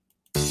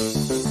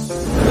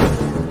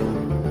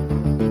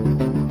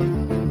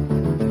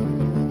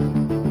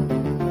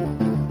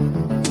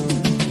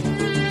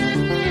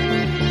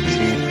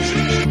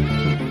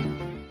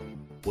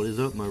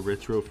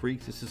retro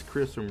freaks. This is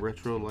Chris from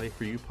Retro Life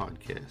for You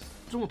podcast.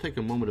 Just want to take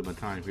a moment of my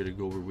time here to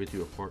go over with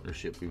you a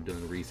partnership we've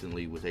done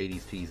recently with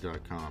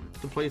 80stees.com.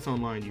 It's a place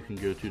online you can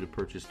go to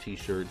purchase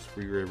t-shirts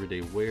for your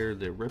everyday wear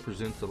that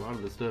represents a lot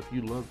of the stuff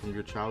you loved from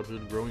your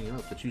childhood growing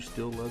up that you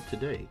still love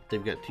today.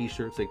 They've got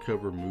t-shirts that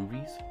cover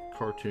movies,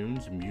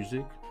 cartoons,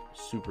 music,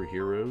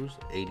 superheroes,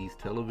 80s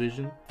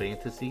television,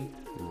 fantasy,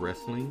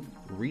 wrestling,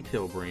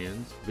 retail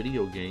brands,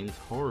 video games,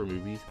 horror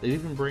movies. They've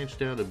even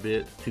branched out a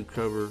bit to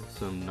cover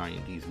some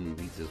 90s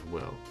movies as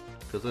well.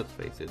 Because let's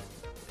face it,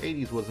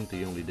 80s wasn't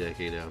the only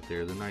decade out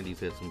there. The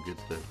 90s had some good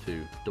stuff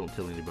too. Don't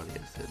tell anybody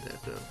I said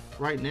that though.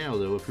 Right now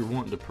though, if you're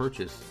wanting to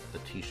purchase a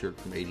t-shirt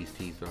from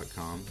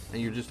 80stees.com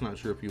and you're just not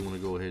sure if you want to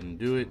go ahead and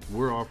do it,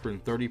 we're offering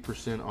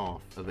 30%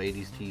 off of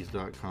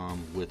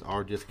 80stees.com with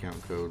our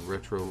discount code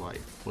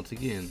RETROLIFE. Once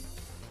again,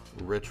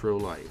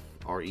 RETROLIFE,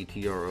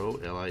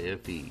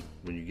 RETROLIFE.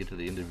 When you get to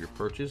the end of your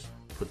purchase,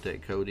 put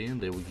that code in.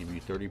 They will give you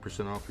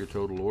 30% off your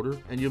total order,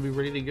 and you'll be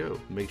ready to go.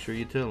 Make sure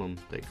you tell them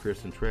that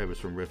Chris and Travis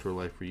from Retro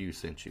Life for You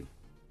sent you.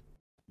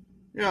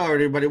 Yeah, all right,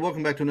 everybody.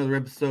 Welcome back to another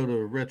episode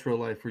of Retro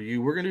Life for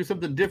You. We're going to do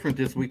something different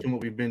this week than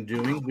what we've been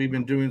doing. We've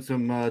been doing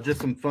some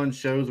fun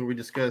shows where we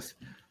discuss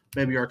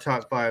maybe our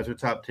top fives or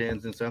top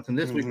tens and something.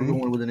 This week we're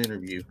going with an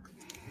interview.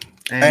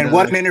 And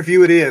what an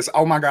interview it is!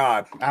 Oh my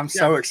God, I'm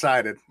so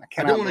excited!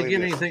 I don't want to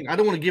give anything. I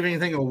don't want to give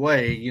anything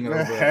away, you know.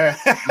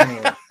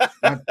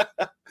 But,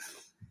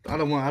 I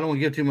don't want to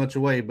give too much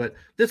away. But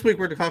this week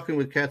we're talking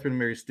with Catherine and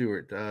Mary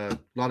Stewart. A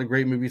lot of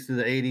great movies through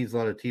the '80s, a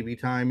lot of TV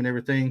time and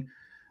everything.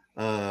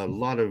 A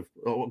lot of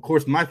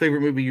course, my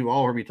favorite movie you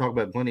all heard me talk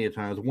about plenty of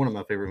times. One of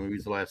my favorite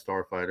movies, The Last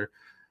Starfighter.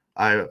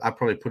 I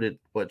probably put it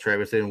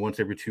Travis in once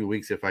every 2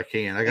 weeks if I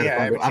can.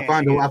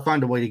 I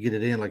find a way to get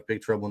it in, like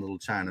Big Trouble in Little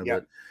China, Yep.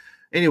 But.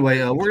 Anyway,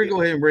 we're going to go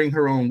ahead and bring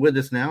her on with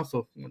us now.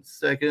 So, 1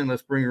 second.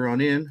 Let's bring her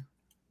on in.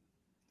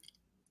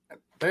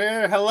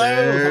 Hello.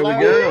 There we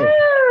go.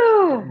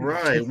 All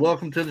right.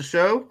 Welcome to the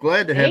show.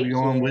 Glad to have you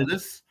on with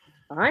us.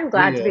 I'm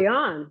glad to be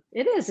on.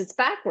 It is. It's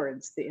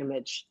backwards, the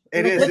image.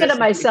 It I'm is. looking at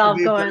myself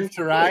going.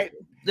 To right.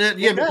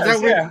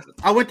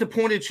 I went to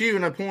point at you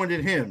and I pointed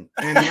at him.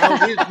 And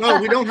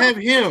we don't have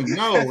him.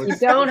 No, we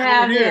don't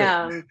have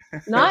him.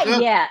 Not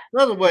yet.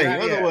 Other way.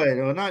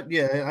 No, not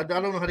yet. I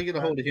don't know how to get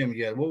a hold of him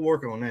yet. We'll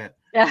work on that.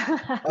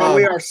 Well,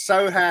 we are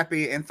so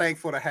happy and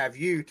thankful to have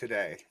you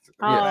today.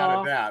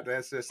 Without a doubt.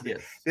 That's just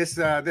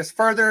this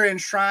further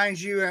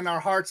enshrines you in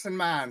our hearts and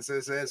minds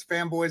as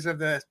fanboys of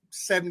the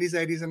 70s,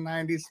 80s, and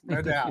 90s,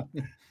 no doubt.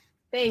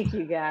 Thank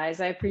you,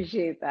 guys. I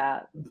appreciate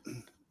that.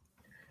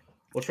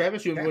 Well,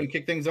 Travis, you want to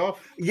kick things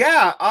off?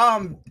 Yeah.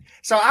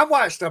 So I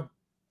watched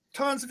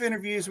tons of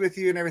interviews with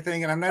you and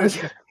everything, and I noticed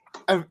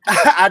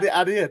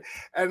I did.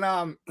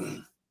 And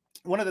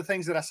one of the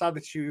things that I saw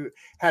that you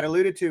had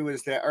alluded to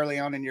was that early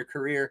on in your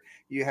career,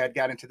 you had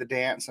got into the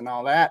dance and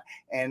all that,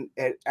 and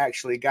it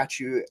actually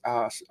got you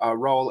a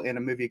role in a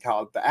movie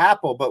called The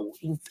Apple, but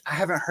I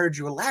haven't heard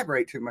you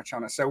elaborate too much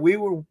on it. So we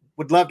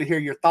would love to hear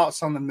your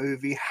thoughts on the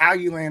movie, how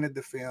you landed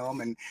the film,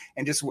 and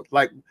just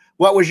like,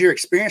 what was your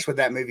experience with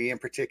that movie in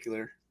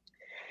particular?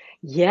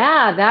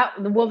 Yeah, that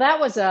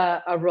was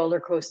a roller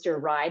coaster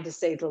ride, to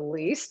say the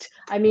least.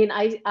 I mean,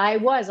 I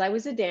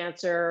was a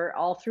dancer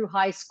all through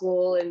high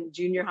school and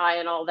junior high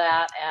and all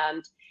that.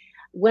 And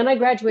when I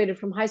graduated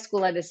from high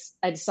school, I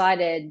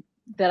decided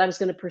that I was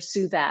going to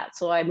pursue that.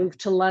 So I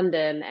moved to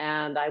London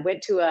and I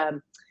went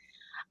to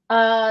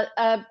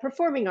a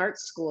performing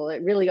arts school.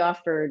 It really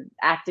offered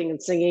acting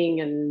and singing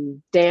and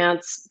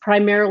dance,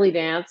 primarily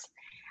dance.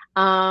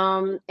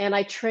 And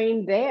I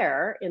trained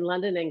there in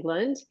London,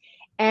 England.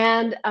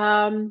 And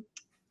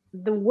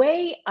the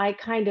way I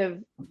kind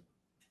of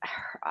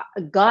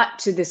got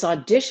to this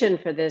audition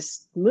for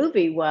this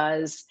movie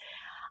was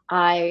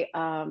I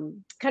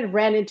kind of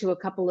ran into a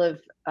couple of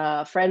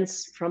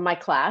friends from my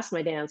class,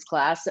 my dance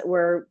class, that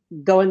were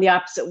going the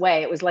opposite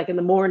way. It was like in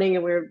the morning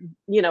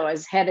and I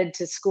was headed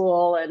to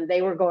school and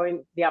they were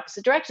going the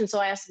opposite direction. So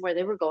I asked them where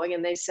they were going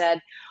and they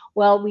said,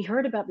 well, we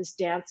heard about this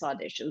dance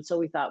audition. So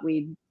we thought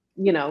we'd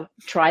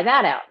try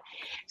that out.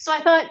 So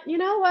I thought, you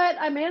know what,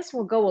 I may as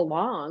well go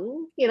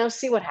along,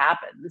 see what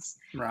happens.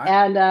 Right.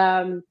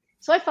 And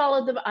so I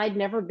followed them. I'd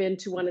never been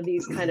to one of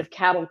these kind of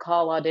cattle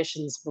call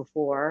auditions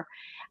before.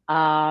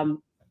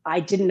 I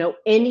didn't know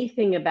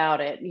anything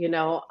about it.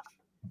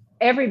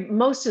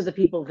 Most of the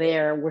people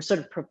there were sort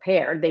of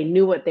prepared. They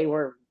knew what they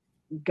were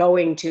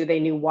going to. They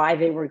knew why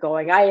they were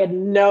going. I had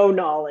no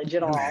knowledge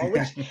at all,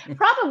 which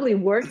probably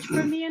worked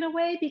for me in a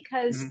way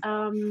because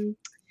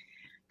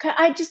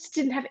I just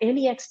didn't have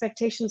any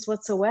expectations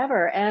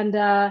whatsoever.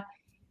 And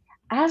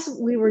as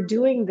we were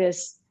doing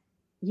this,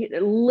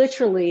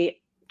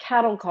 literally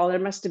cattle call, there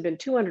must have been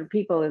 200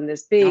 people in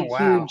this big,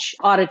 huge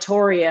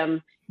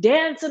auditorium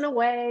dancing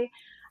away.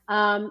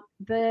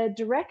 The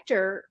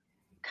director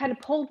kind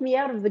of pulled me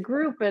out of the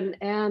group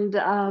and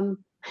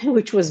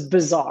which was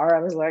bizarre.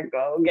 I was like,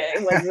 oh,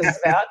 okay, what's this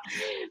about?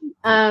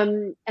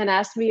 And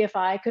asked me if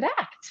I could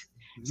act.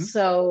 Mm-hmm.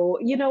 So,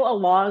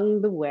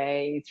 along the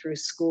way through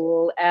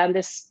school and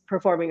this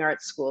performing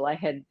arts school, I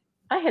had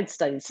I had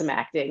studied some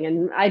acting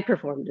and I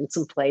performed in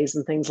some plays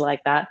and things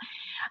like that.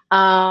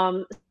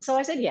 So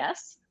I said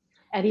yes.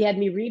 And he had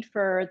me read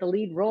for the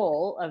lead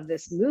role of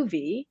this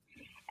movie.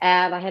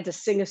 And I had to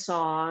sing a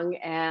song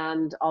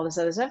and all this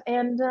other stuff.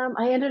 And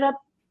I ended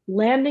up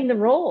landing the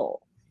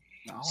role.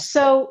 Oh.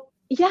 So,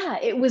 yeah,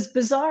 it was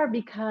bizarre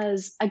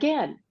because,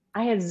 again,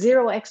 I had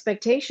zero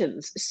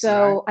expectations.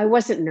 So I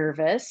wasn't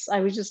nervous. I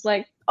was just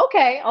like,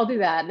 okay, I'll do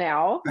that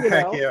now. You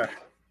Heck know? yeah.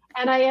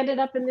 And I ended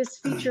up in this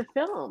feature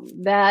film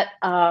that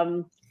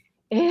I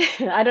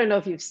don't know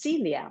if you've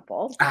seen The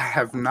Apple. I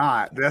have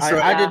not. That's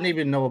I didn't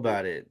even know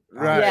about it.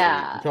 Right.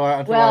 Yeah. Until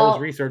I was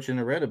researching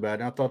and read about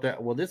it. And I thought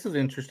that, well, this is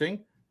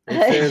interesting.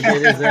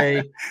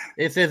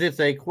 It says it's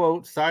a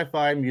quote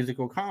sci-fi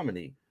musical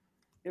comedy.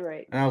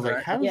 Right. And I was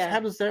like, Right. how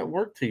does that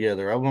work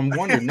together? I'm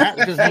wondering that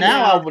because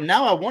now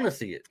I want to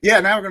see it. Yeah,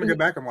 now we're gonna go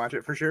back and watch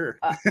it for sure.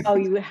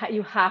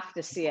 You have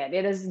to see it.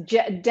 It is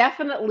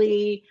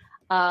definitely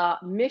a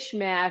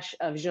mishmash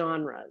of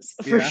genres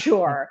for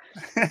sure.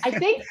 I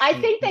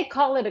think they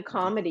call it a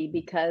comedy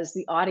because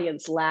the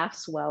audience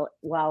laughs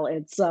while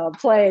it's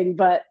playing,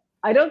 but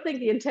I don't think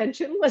the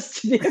intention was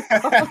to be a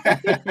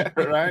comedy.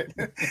 Right.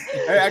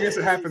 I guess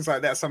it happens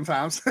like that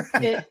sometimes.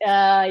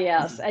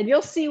 Yes, and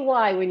you'll see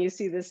why when you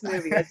see this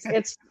movie.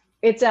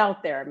 It's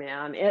out there,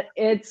 man.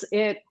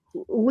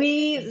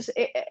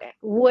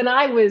 When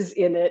I was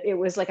in it, it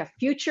was like a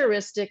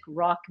futuristic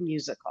rock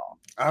musical.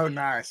 Oh,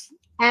 nice.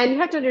 And you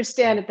have to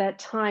understand at that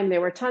time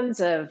there were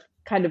tons of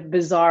kind of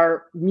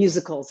bizarre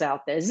musicals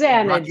out there.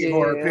 Xanadu, Rocky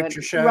Horror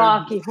Picture Show.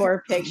 Rocky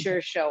Horror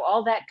Picture Show,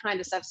 all that kind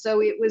of stuff.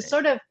 So it was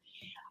sort of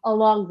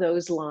along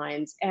those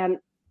lines. And,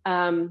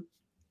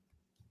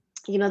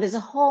 there's a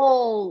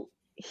whole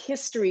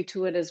history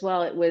to it as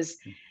well. It was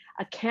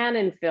a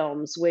Canon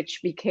Films,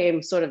 which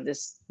became sort of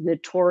this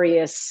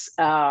notorious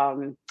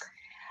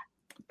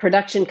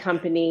production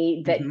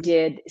company that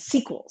did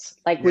sequels,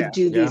 would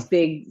do these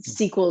big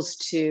sequels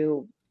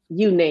to,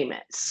 you name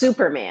it.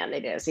 Superman,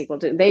 they did a sequel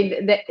to.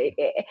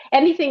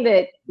 Anything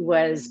that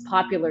was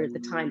popular at the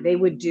time, they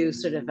would do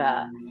sort of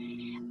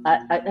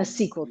a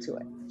sequel to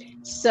it.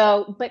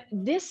 So, but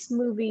this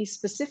movie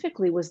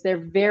specifically was their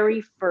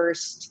very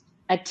first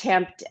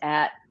attempt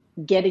at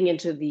getting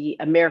into the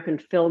American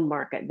film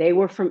market. They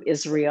were from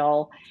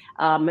Israel.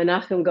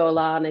 Menachem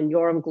Golan and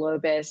Yoram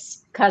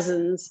Globus,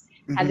 cousins,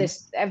 had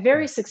this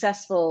very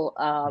successful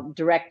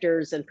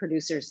directors and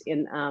producers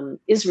in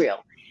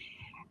Israel.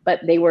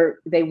 But they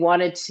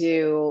wanted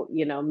to,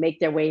 make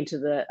their way into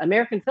the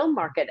American film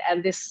market,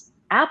 and the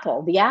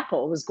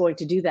Apple was going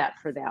to do that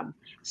for them.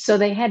 So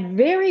they had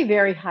very,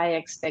 very high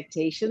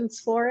expectations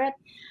for it.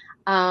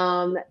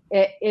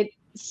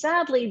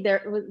 Sadly,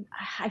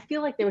 I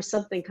feel like there was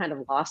something kind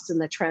of lost in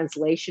the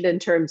translation in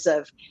terms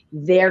of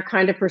their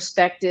kind of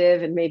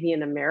perspective and maybe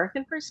an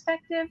American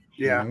perspective.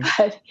 Yeah.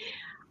 But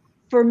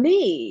for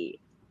me,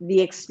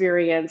 the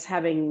experience,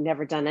 having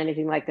never done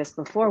anything like this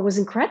before, was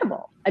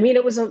incredible. I mean,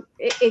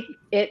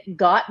 it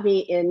got me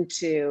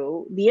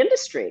into the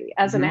industry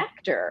as an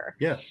actor.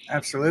 Yeah,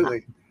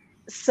 absolutely.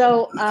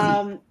 So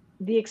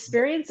the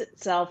experience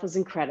itself was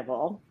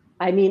incredible.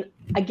 I mean,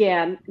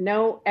 again,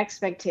 no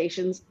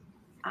expectations.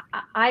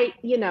 I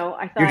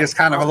thought you're just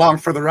kind of along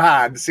for the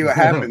ride to see what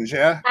happens.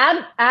 Yeah.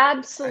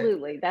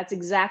 Absolutely. That's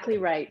exactly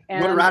right.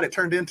 And what a ride it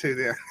turned into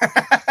there.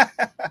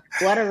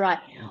 What a ride.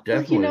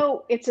 Definitely.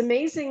 Well, it's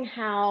amazing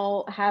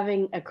how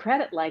having a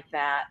credit like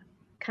that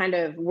kind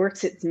of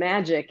works its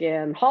magic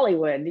in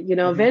Hollywood.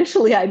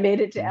 Eventually I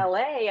made it to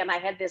LA and I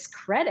had this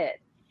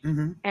credit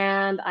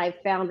and I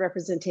found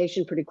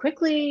representation pretty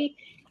quickly.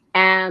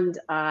 And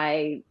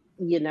I,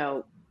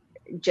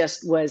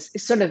 just was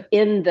sort of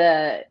in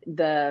the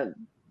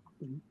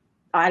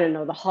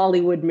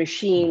Hollywood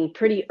machine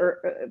pretty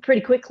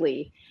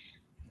quickly.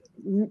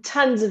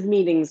 Tons of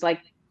meetings,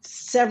 like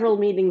several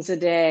meetings a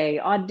day,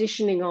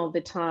 auditioning all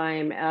the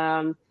time.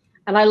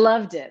 And I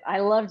loved it.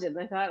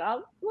 And I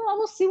thought,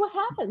 we'll see what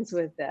happens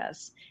with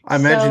this. I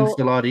imagine it's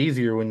a lot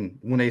easier when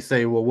they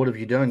say, well, what have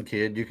you done,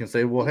 kid? You can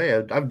say, well, hey,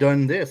 I've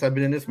done this. I've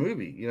been in this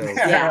movie.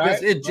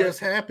 It just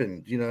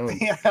happened,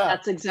 Yeah.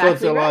 That's exactly so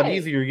it's a lot right.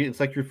 easier. It's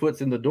like your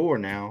foot's in the door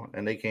now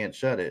and they can't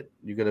shut it.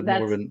 You got to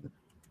more of an...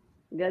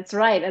 That's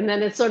right. And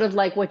then it's sort of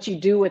like what you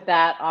do with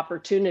that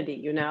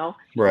opportunity,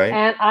 Right.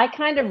 And I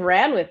kind of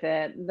ran with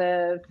it.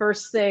 The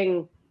first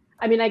thing,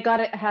 I mean, I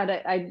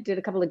did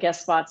a couple of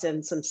guest spots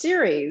in some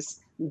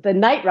series, the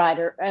Knight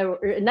Rider,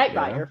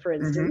 for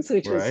instance,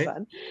 which was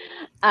fun.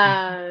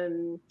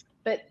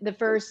 But the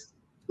first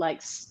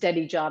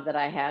steady job that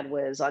I had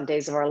was on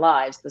Days of Our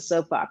Lives, the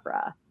soap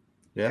opera.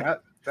 Yeah.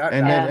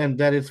 And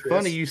that is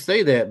funny you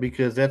say that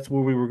because that's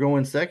where we were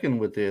going second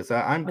with this.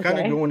 I'm kind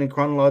of going in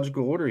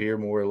chronological order here,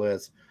 more or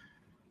less.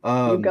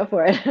 You go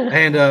for it.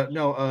 And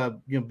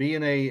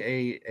being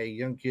a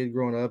young kid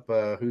growing up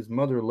whose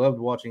mother loved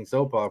watching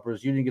soap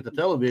operas, you didn't get the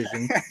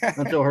television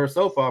until her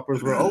soap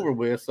operas were over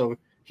with. So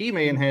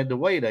He-Man had to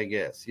wait, I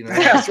guess.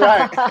 That's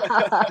right.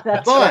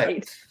 That's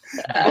right.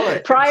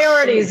 But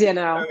priorities, I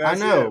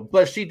know,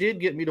 but she did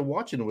get me to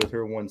watching with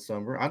her one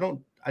summer. I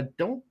I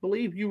don't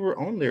believe you were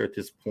on there at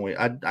this point.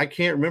 I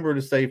can't remember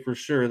to say for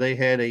sure. They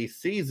had a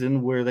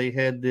season where they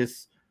had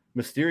this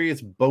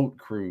mysterious boat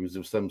cruise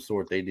of some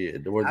sort. They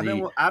did. Or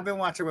I've been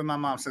watching with my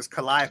mom since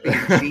Calliope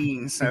and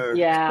Jean. So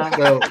Yeah.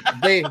 So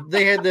they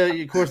had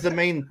of course the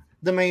main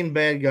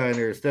bad guy in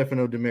there,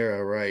 Stefano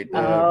Demera, right?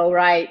 Oh,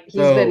 right.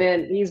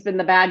 He's been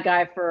the bad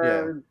guy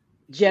for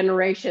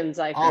generations,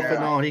 I feel. Off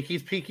and on. He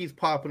keeps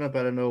popping up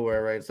out of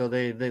nowhere, right? So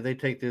they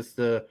take this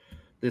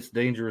this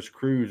dangerous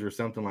cruise or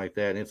something like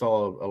that, and it's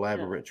all an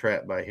elaborate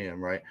trap by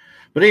him, right?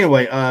 But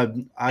anyway,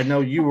 I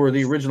know you were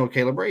the original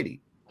Caleb Brady.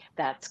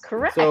 That's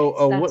correct. So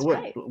That's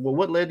right.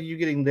 what led to you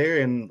getting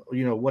there, and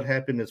what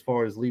happened as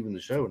far as leaving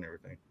the show and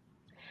everything?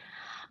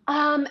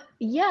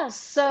 Yeah,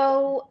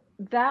 so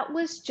that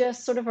was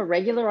just sort of a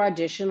regular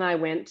audition I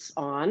went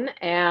on,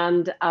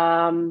 and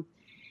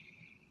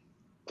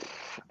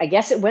I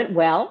guess it went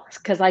well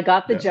because I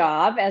got the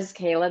job as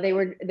Kayla.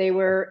 They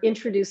were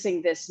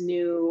introducing this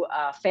new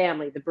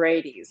family, the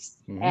Bradys,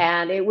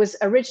 and it was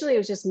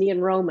just me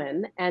and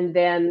Roman, and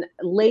then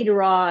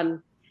later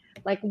on,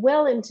 like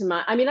well into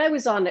I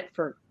was on it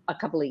for a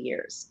couple of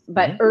years,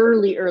 but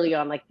early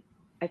on, like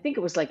I think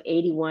it was like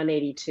 81,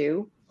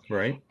 82.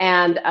 Right.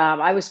 And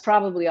I was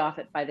probably off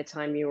it by the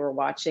time you were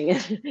watching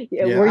it.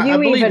 Were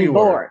you even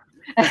born?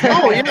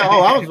 Oh yeah.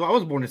 Oh, I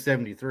was born in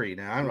 73.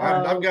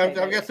 Now I've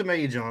got some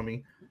age on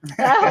me.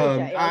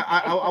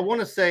 I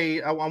want to say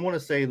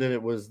that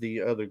it was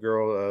the other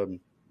girl,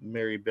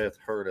 Mary Beth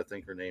Hurd, I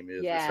think her name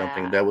is, or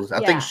something. That was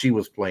I think she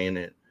was playing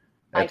it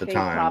at the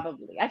time.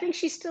 Probably. I think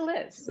she still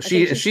is.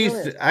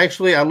 She's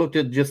actually, I looked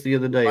at just the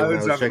other day when I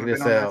was checking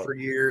this out for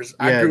years.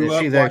 I grew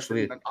up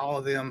watching all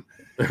of them.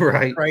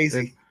 Right.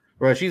 Crazy.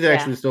 Right, she's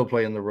actually still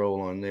playing the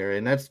role on there,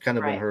 and that's kind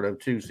of unheard of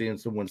too, seeing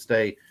someone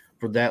stay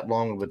for that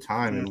long of a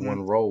time in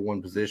one role,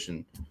 one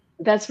position.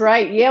 That's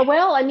right. Yeah,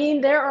 well, I mean,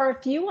 there are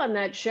a few on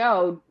that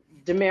show.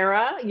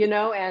 Demera,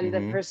 and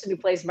the person who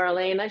plays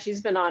Marlena,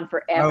 she's been on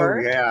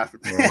forever. Oh, yeah.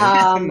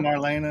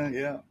 Marlena,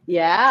 yeah.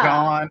 Yeah.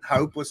 John,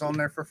 Hope was on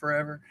there for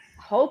forever.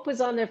 Hope was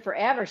on there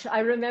forever.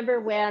 I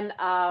remember when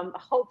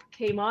Hope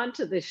came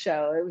onto the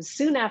show. It was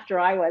soon after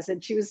I was,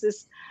 and she was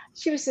this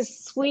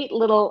sweet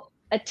little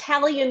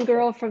Italian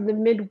girl from the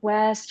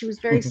Midwest. She was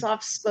very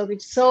soft spoken,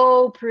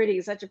 so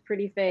pretty, such a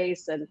pretty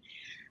face, and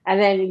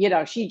then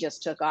she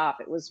just took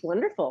off. It was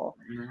wonderful.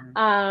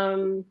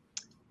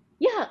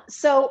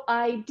 So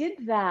I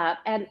did that,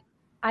 and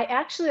I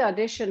actually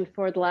auditioned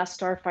for The Last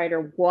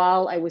Starfighter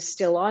while I was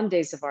still on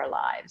Days of Our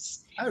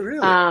Lives. Oh,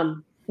 really?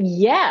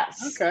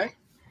 Yes. Okay.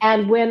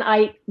 And when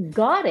I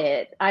got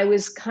it, I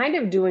was kind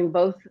of doing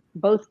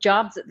both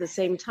jobs at the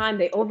same time.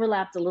 They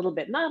overlapped a little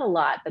bit, not a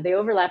lot, but they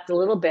overlapped a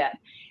little bit.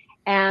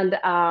 And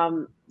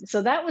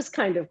so that was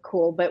kind of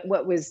cool. But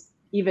what was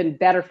even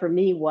better for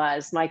me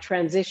was my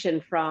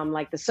transition from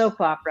like the soap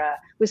opera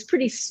was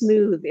pretty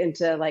smooth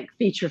into like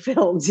feature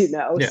films,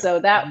 So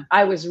that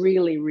I was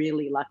really,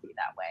 really lucky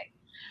that way.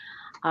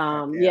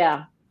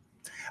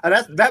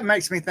 That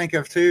makes me think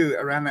of too,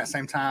 around that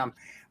same time,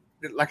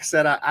 like I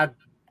said, I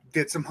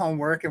did some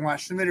homework and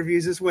watched some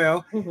interviews as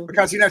well,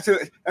 because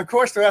of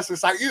course to us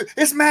it's like,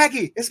 it's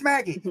Maggie,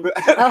 but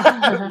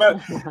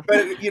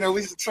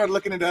we started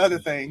looking into other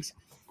things,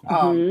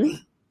 and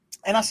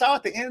I saw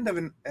at the end of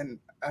an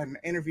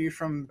interview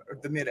from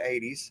the mid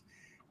 80s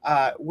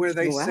where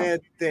they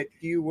said that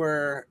you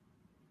were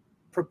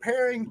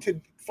preparing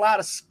to fly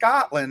to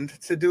Scotland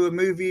to do a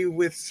movie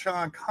with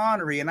Sean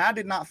Connery, and I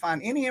did not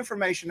find any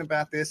information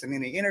about this in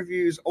any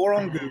interviews or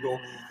on Google.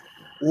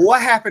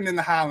 What happened in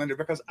the Highlander?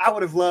 Because I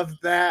would have loved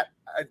that.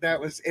 That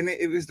was, and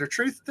it was there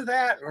truth to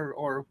that,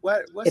 or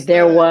what?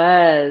 There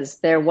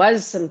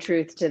was some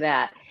truth to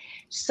that.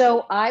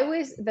 So I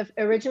was the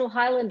original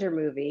Highlander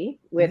movie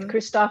with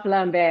Christophe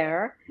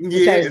Lambert,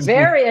 which I was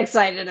very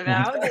excited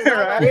about.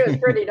 He was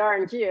pretty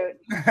darn cute.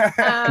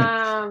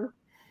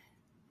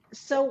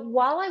 So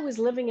while I was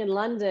living in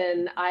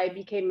London, I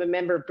became a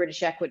member of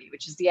British Equity,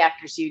 which is the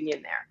actors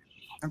union there.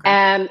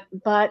 Okay.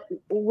 But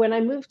when I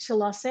moved to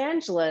Los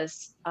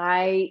Angeles,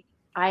 I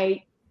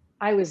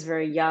was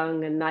very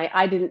young and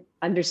I didn't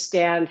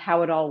understand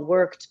how it all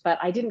worked, but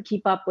I didn't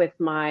keep up with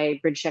my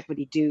British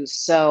Equity dues.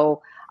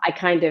 So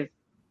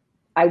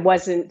I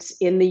wasn't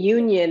in the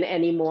union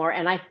anymore.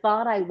 And I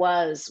thought I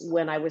was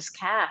when I was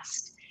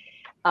cast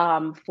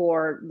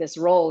for this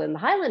role in the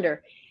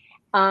Highlander.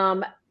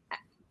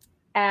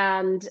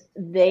 And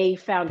they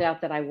found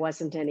out that I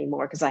wasn't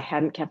anymore because I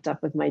hadn't kept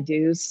up with my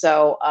dues.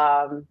 So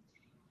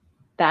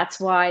that's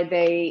why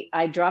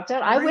I dropped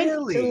out. I went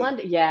to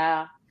London.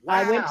 Yeah. Wow.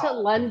 I went to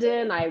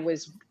London. I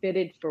was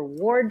fitted for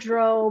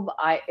wardrobe.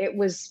 It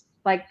was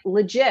like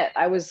legit.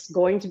 I was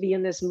going to be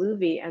in this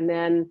movie. And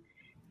then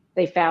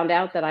they found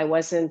out that I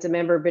wasn't a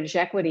member of British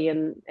Equity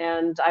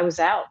and I was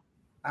out.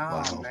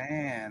 Oh,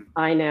 man.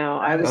 I know.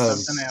 I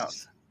was something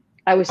else.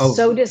 I was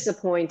so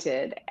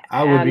disappointed.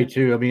 I would be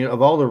too. I mean,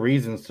 of all the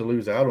reasons to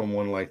lose out on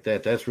one like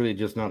that, that's really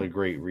just not a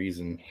great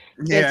reason.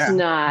 Yeah. It's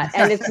not.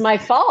 And it's my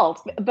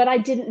fault. But I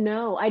didn't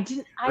know. I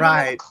didn't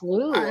have a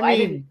clue.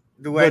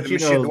 the way But, the you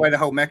machine, know- the way the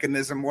whole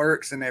mechanism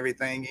works and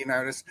everything.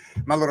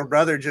 My little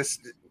brother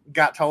just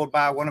got told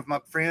by one of my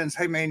friends,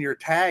 "Hey man, your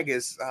tag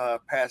is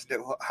past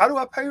due." How do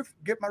I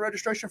get my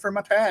registration for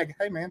my tag?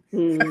 Hey man,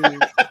 Yeah.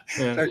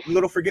 So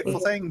little forgetful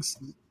things.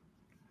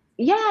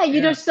 Yeah,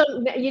 you just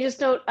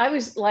don't. I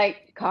was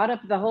like caught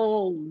up the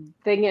whole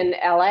thing in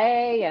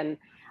LA, and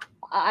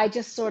I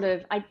just sort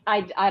of,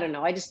 I don't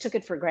know. I just took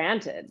it for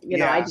granted. I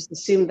Yeah. just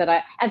assumed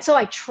that and so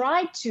I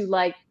tried to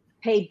like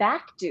pay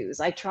back dues.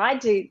 I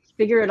tried to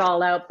figure it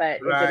all out,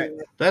 but it Right. didn't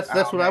work. That's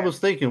Oh, what I man. was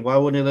thinking. Why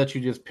wouldn't they let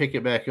you just pick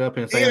it back up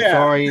and say, "I'm Yeah.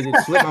 sorry, it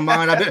slipped my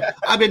mind.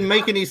 I've been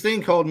making these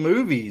things called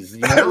movies,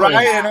 you know, Right,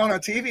 and and on a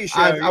TV show,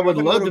 I would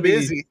been a love little to be.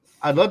 busy.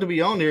 I'd love to be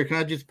on there. Can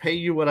I just pay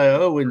you what I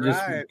owe and Right.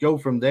 just go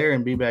from there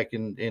and be back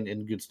in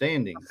good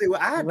standing? See,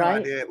 well, I had no Right.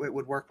 idea it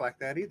would work like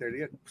that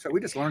either. So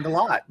we just learned a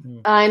lot.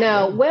 I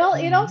know. Yeah. Well,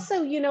 it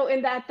also,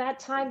 in that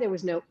time there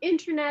was no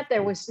internet.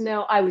 There was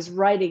I was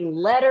writing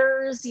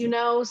letters,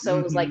 so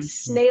it was like Mhm.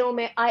 snail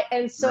mail.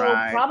 So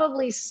Right.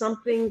 probably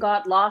something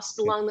got lost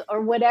along or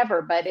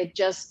whatever, but it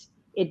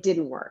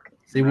didn't work.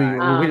 See,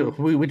 Right.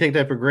 we take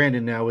that for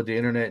granted now with the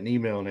internet and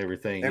email and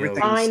everything.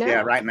 Everything's I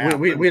know. right now.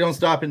 We don't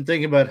stop and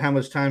think about how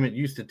much time it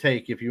used to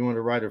take if you want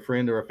to write a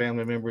friend or a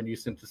family member and you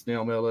sent a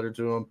snail mail letter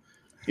to them.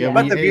 Yeah.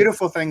 But the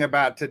beautiful thing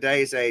about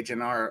today's age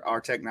and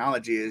our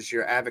technology is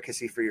your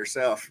advocacy for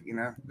yourself,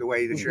 the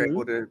way that you're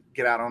able to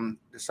get out on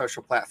the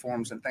social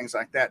platforms and things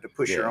like that to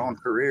push your own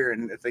career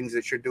and the things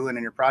that you're doing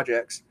in your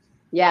projects.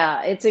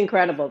 Yeah, it's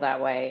incredible that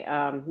way.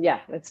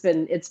 It's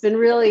been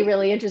really,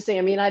 really interesting.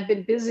 I mean, I've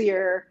been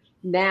busier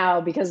now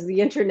because of the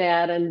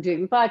internet and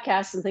doing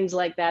podcasts and things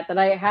like that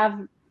I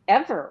have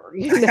ever,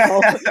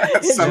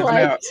 It's Something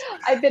like else.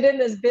 I've been in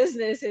this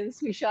business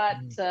since we shot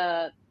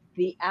the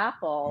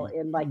Apple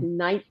in like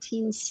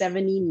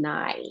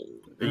 1979.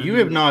 You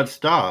have not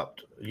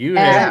stopped. You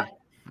And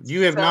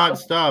have not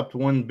stopped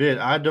one bit.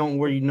 I don't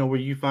where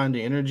you find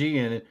the energy,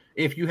 and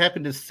if you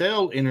happen to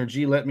sell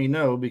energy, let me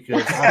know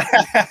because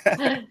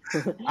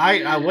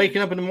I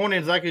waking up in the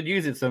mornings I could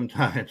use it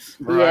sometimes.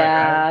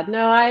 Yeah,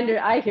 no,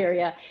 I hear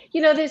you.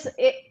 There's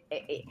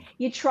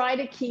you try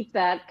to keep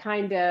that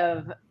kind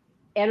of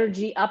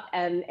energy up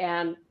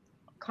and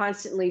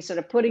constantly sort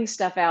of putting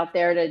stuff out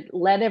there to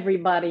let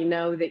everybody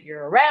know that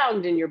you're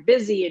around and you're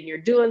busy and you're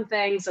doing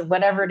things and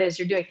whatever it is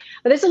you're doing.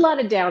 But there's a lot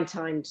of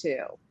downtime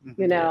too,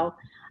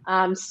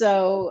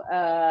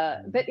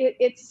 but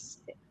it's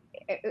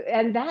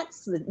and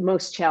that's the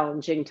most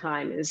challenging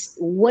time is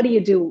what do you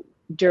do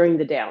during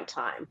the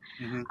downtime?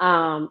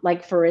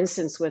 Like for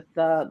instance, with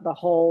the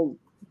whole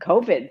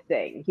COVID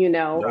thing,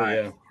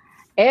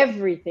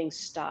 everything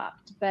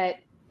stopped. But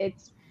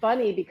it's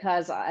funny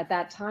because at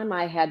that time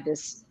I had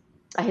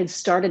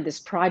started this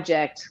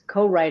project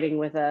co-writing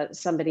with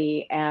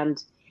somebody,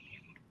 and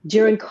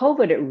during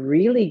COVID, it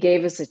really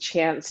gave us a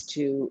chance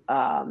to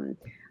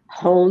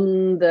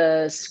hone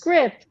the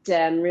script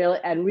and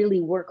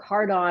really work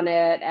hard on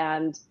it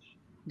and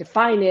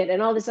define it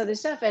and all this other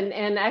stuff.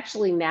 And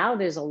actually now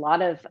there's a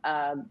lot of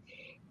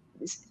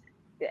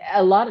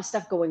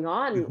stuff going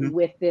on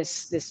with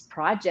this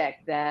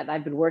project that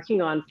I've been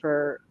working on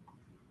for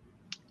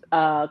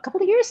a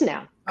couple of years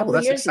now.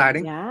 That's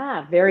exciting.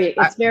 Yeah,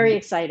 it's very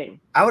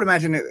exciting. I would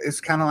imagine it's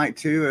kind of like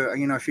too,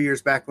 a few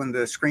years back when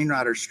the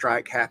screenwriters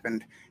strike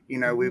happened.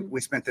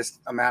 We spent this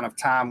amount of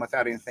time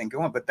without anything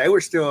going, but they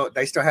still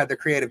had their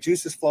creative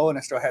juices flowing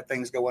and still had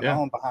things going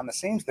on behind the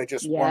scenes. They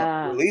just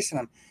weren't releasing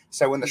them.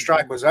 So when the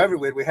strike was over,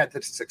 we had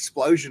this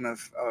explosion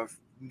of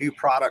new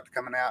product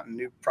coming out and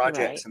new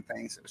projects and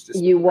things. It was just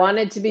you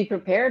wanted to be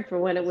prepared for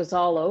when it was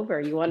all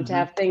over. You wanted to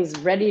have things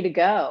ready to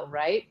go,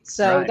 right?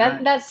 So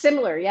that's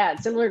similar. Yeah,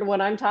 it's similar to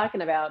what I'm talking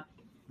about.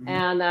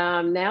 And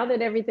now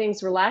that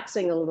everything's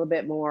relaxing a little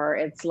bit more,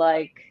 it's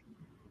like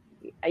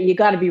you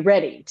got to be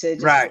ready to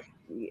just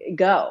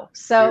go.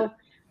 So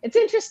it's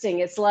interesting.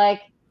 It's like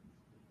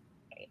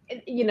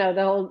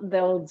the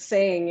old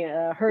saying,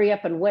 hurry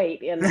up and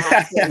wait in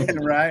acting.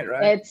 right.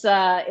 It's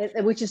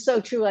which is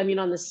so true. I mean,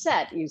 on the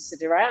set, you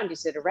sit around,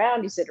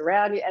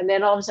 and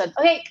then all of a sudden,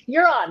 okay,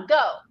 you're on,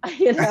 go.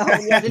 You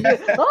have to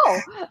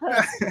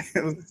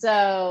do.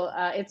 So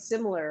it's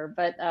similar,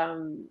 but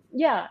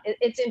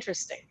it's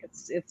interesting.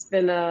 It's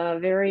been a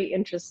very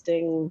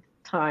interesting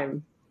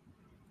time.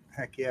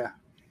 Heck yeah.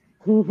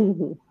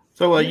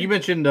 So you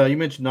mentioned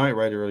Night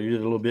Rider earlier. You did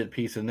a little bit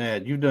piece in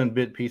that. You've done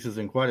bit pieces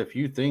in quite a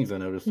few things I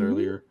noticed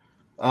earlier.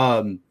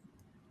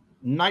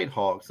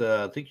 Nighthawks.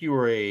 I think you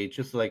were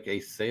just like a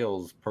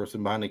sales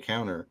person behind the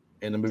counter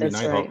in the movie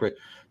Nighthawk. Right.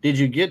 Did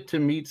you get to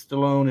meet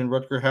Stallone and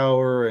Rutger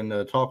Hauer and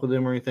talk with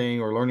them or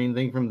anything, or learn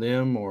anything from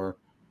them, or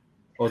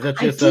was that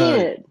just? I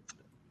did.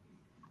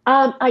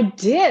 I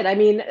did. I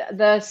mean,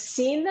 the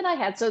scene that I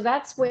had. So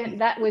that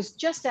was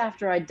just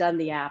after I'd done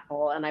the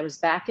Apple, and I was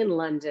back in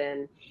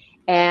London.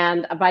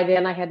 And by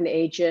then I had an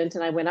agent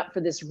and I went up for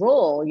this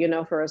role,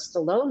 for a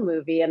Stallone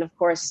movie. And of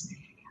course,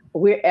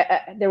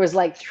 there was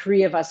like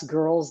 3 of us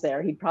girls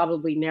there. He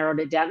probably narrowed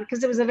it down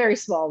because it was a very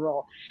small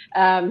role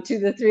to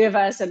the 3 of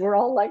us, and we're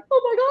all like,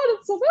 "Oh my God,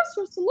 it's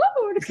Sylvester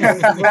Stallone!"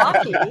 Because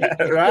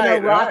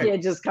Rocky, Rocky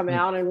had just come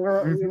out, and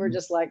we were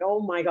just like, "Oh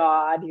my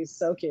God, he's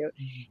so cute."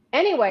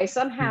 Anyway,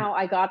 somehow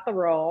I got the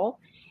role,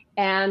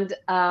 and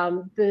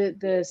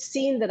the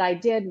scene that I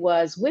did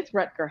was with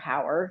Rutger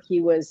Hauer. He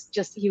was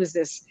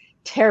this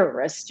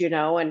terrorist,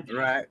 and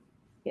Right.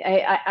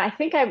 I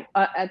think I'm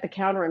at the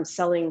counter. I'm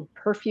selling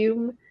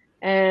perfume.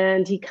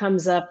 And he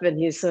comes up and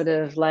he sort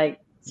of like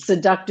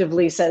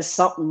seductively says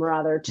something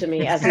rather to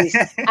me as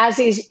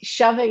he's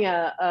shoving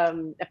a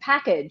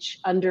package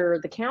under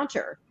the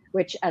counter,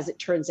 which, as it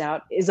turns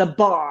out, is a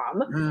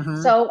bomb.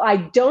 Mm-hmm. So I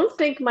don't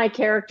think my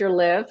character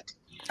lived.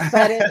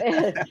 But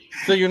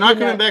so you're not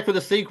coming back for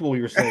the sequel,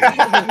 you're saying?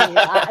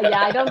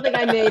 I don't think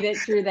I made it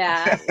through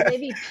that.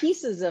 Maybe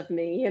pieces of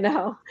me,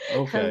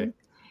 Okay.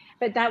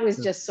 But that was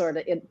just sort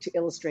of to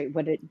illustrate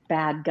what a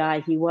bad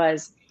guy he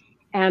was.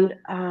 And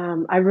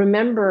I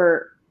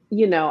remember,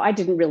 I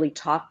didn't really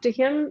talk to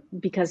him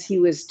because he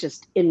was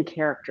just in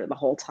character the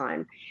whole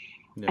time.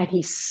 Yeah. And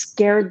he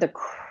scared the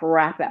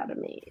crap out of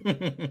me.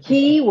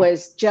 It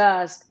was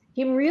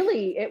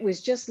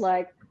just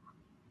like,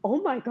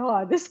 oh my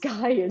God, this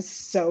guy is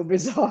so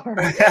bizarre.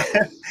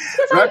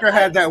 Rutger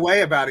had that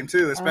way about him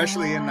too,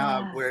 especially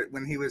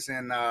when he was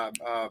in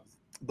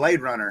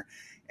Blade Runner.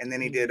 And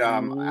then he did, I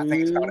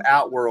think it's called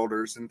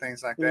Outworlders and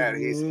things like that.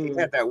 He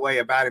had that way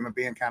about him of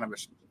being kind of a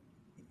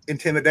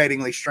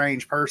intimidatingly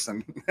strange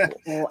person.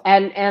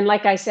 and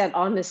like I said,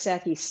 on the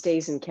set he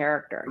stays in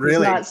character.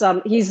 Really?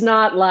 He's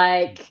not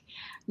like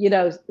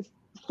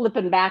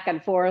flipping back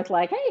and forth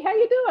like, hey, how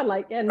you doing,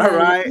 like, and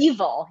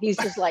evil. He's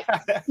just like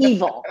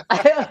evil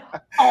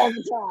all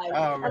the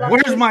time.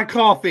 Where's my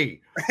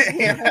coffee?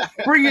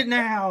 Bring it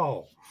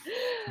now.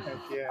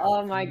 Yeah.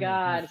 Oh my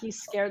God, he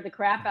scared the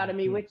crap out of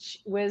me, which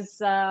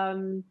was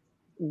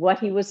what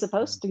he was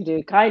supposed to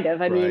do, kind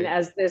of. I mean,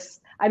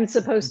 I'm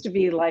supposed to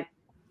be like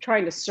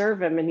trying to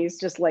serve him, and he's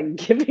just like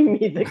giving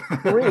me the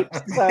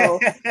creeps. So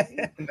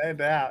no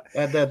doubt.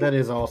 That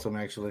is awesome,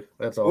 actually.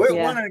 That's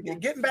awesome.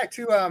 Getting back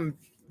to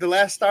The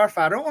Last Starfighter.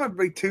 I don't want to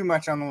be too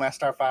much on The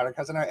Last Starfighter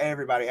because I know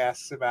everybody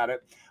asks about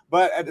it.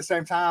 But at the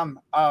same time,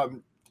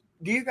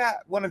 do you got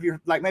one of your,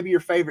 like, maybe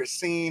your favorite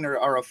scene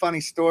or a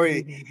funny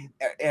story?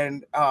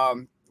 And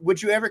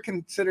would you ever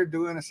consider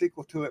doing a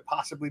sequel to it,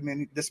 possibly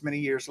this many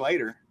years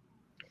later?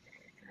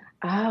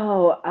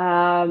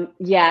 Oh,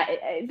 yeah.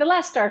 The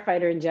Last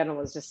Starfighter in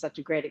general is just such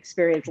a great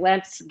experience.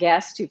 Lance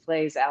Guest, who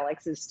plays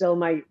Alex, is still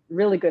my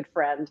really good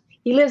friend.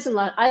 He lives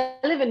I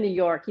live in New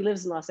York. He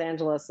lives in Los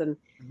Angeles. And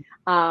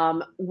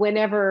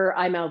whenever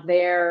I'm out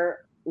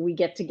there, we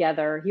get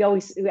together.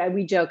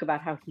 We joke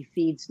about how he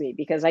feeds me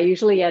because I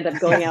usually end up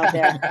going out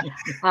there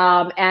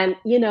and,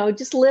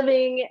 just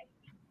living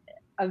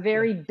a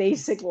very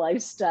basic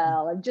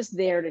lifestyle. I'm just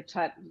there to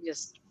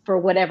just for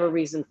whatever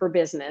reason, for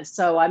business.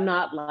 So I'm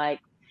not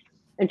like,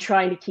 and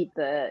trying to keep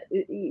the,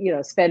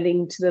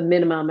 spending to the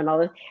minimum and all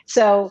that.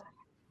 So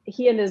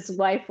he and his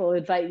wife will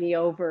invite me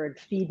over and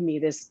feed me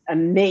this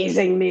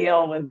amazing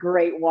meal with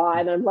great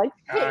wine. I'm like,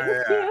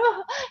 thank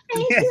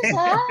you,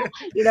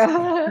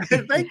 sir.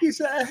 Thank you,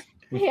 sir.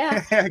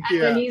 Yeah.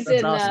 And he's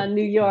in awesome.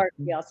 New York.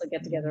 We also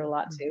get together a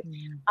lot too.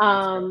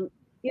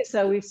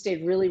 So we've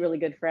stayed really, really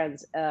good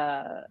friends,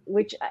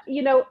 which,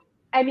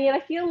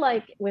 I feel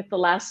like with The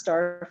Last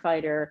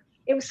Starfighter,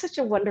 it was such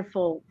a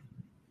wonderful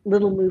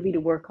little movie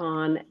to work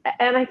on.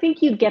 And I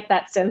think you get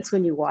that sense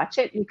when you watch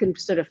it. You can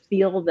sort of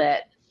feel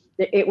that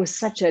it was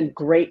such a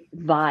great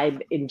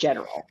vibe in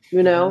general,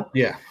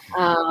 Yeah.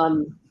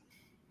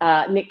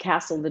 Nick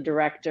Castle, the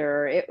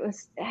director, it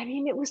was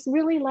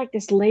really like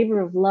this labor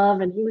of love.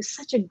 And he was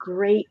such a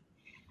great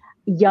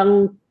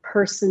young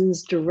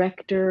person's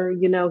director.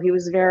 He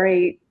was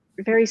very,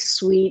 very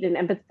sweet and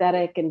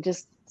empathetic and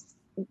just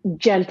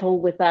gentle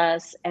with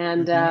us.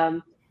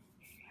 And,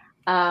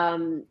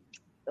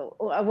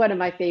 one of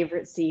my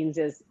favorite scenes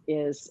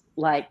is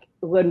like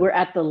when we're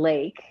at the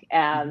lake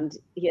and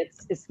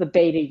it's the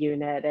beta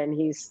unit and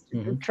he's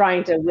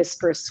trying to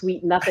whisper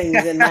sweet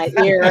nothings in my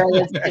ear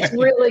and it's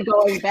really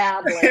going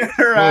badly.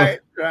 Right.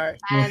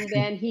 And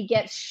then he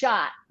gets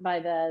shot by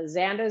the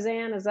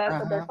Zandozan, is that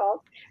what they're called?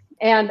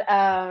 And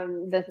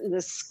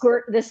this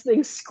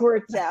thing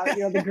squirts out,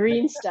 the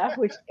green stuff,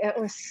 which it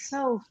was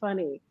so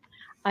funny.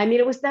 I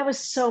mean, that was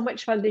so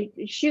much fun to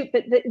shoot.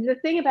 But the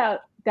thing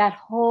about that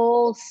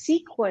whole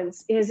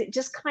sequence is it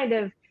just kind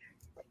of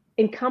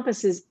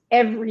encompasses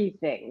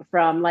everything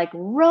from like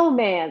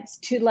romance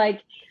to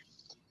like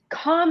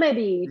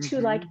comedy to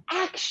like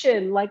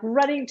action, like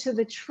running to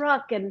the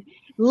truck and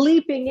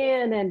leaping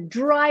in and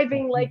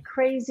driving like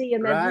crazy.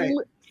 And then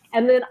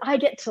and then I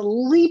get to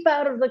leap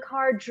out of the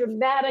car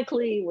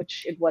dramatically,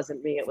 which it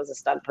wasn't me, it was a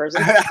stunt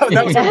person.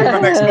 That was my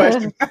next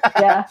question.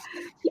 Yeah.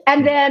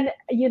 And then,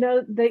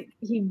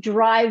 he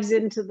drives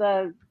into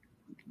the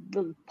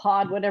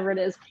pod, whatever it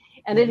is.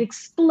 and it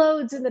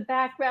explodes in the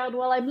background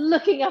while I'm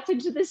looking up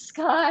into the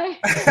sky.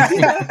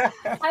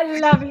 I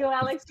love you,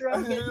 Alex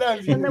Rogan. I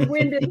love you. And the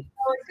wind is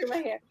blowing through my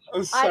hair.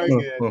 Oh, so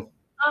good.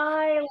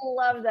 I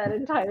love that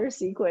entire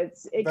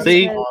sequence.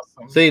 See,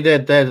 awesome. See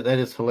that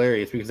is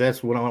hilarious, because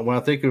that's when I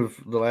think of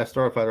The Last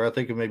Starfighter, I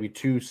think of maybe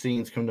two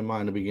scenes come to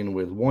mind to begin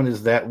with. One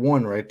is that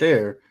one right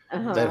there,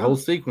 that whole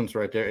sequence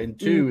right there, and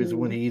two is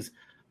when his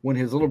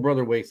little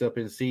brother wakes up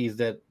and sees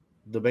that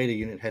the beta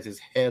unit has his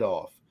head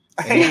off.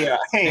 And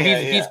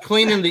he's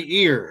cleaning the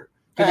ear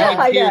because he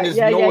keeps hearing this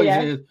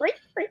noise.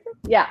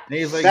 Yeah, and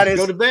he's like,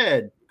 "Go to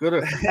bed, go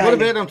to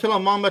bed. I'm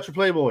telling mom about your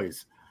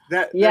Playboys."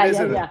 That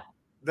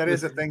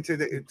is a thing too.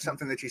 That it's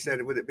something that you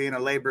said with it being a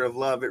labor of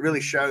love. It really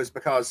shows,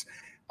 because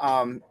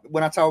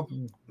when I told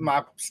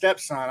my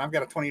stepson, I've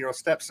got a 20-year-old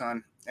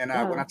stepson, and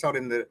when I told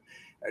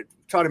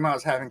him I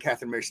was having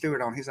Catherine Mary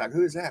Stewart on, he's like,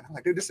 "Who is that?" I'm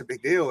like, "Dude, this is a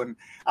big deal." And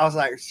I was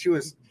like,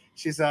 she's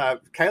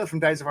Kayla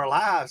from Days of Our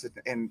Lives,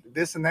 and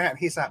this and that. And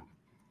he's like,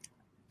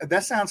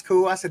 "That sounds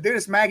cool." I said, "Dude,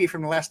 it's Maggie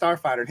from The Last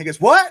Starfighter." And he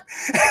goes, "What?"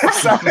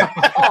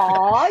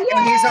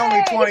 And he's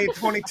only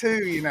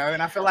 22,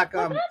 and I feel like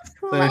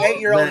my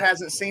 8-year-old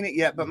hasn't seen it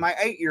yet, but my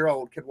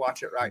 8-year-old could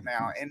watch it right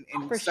now. And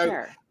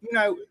so,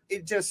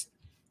 it just,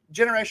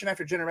 generation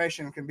after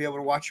generation can be able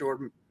to watch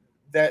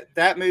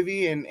that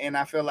movie. And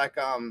I feel like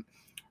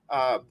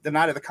The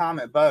Night of the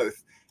Comet,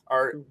 both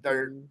are,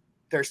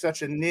 they're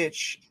such a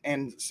niche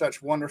and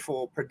such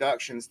wonderful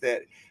productions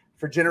that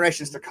for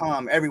generations to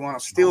come, everyone will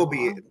still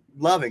be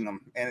loving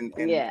them and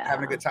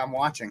having a good time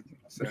watching.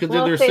 So. Because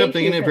there's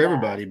something in it for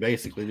everybody,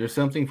 basically. There's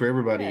something for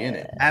everybody in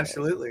it.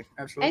 Absolutely.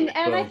 And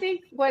I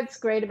think what's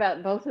great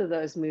about both of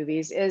those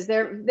movies is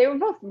they were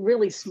both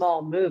really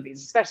small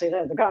movies, especially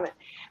The Comet.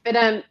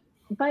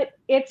 But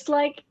it's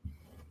like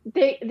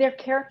they're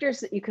characters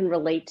that you can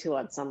relate to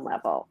on some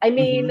level. I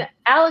mean,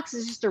 Alex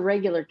is just a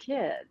regular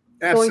kid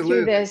going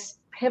through this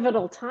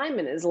pivotal time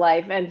in his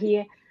life, and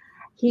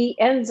he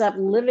ends up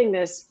living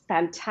this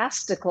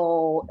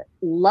fantastical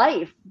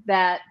life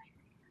that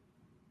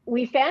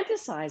we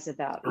fantasize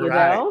about, you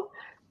know?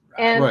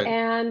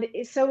 And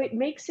so it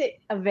makes it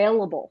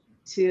available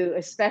to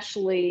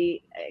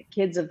especially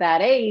kids of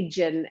that age,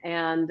 and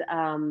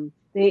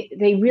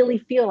they really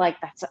feel like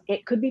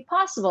it could be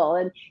possible.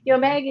 And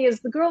Maggie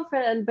is the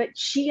girlfriend, but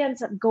she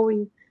ends up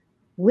going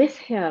with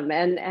him,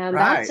 and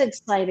that's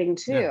exciting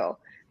too. Yeah.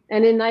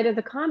 And in Night of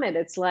the Comet,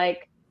 it's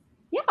like,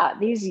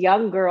 these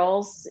young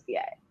girls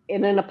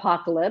in an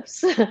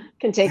apocalypse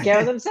can take care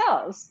of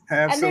themselves.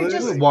 Absolutely. And they're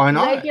just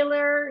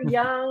regular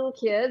young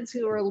kids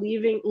who are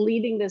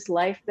leading this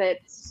life that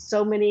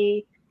so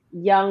many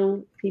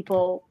young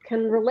people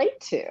can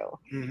relate to.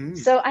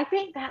 So I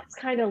think that's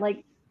kind of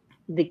like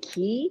the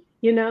key,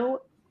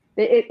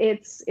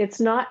 it's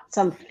not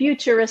some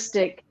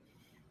futuristic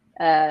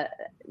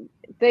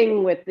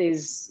thing with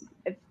these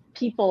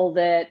people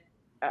that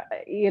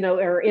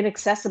are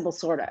inaccessible,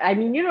 sort of. I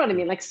mean, you know what I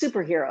mean? Like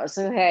superheroes.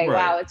 So, hey,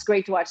 wow, it's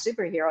great to watch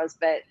superheroes,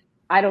 but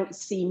I don't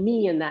see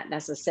me in that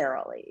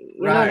necessarily.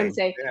 You know what I'm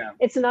saying? Yeah.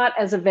 It's not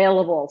as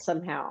available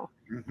somehow.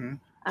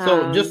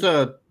 So just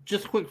a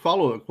quick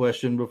follow-up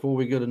question before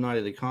we go to Night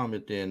of the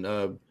Comet then.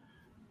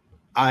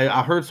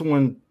 I heard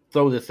someone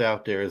throw this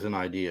out there as an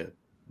idea.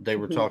 They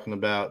were talking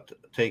about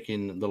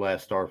taking The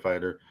Last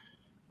Starfighter,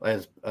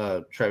 as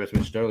Travis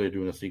mentioned earlier,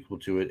 doing a sequel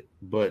to it,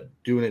 but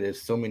doing it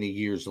as so many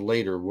years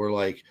later. We're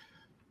like,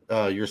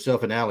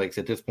 yourself and Alex,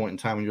 at this point in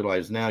time in your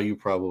lives now, you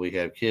probably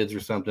have kids or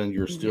something.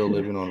 You're still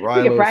living on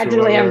Rylos. You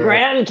practically have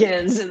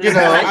grandkids.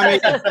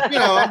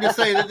 I'm just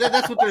saying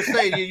that's what they're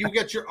saying. You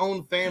got your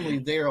own family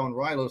there on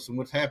Rylos, and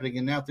what's happening,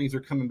 and now things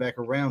are coming back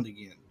around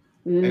again,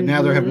 and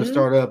now they're having to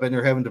start up, and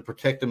they're having to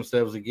protect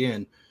themselves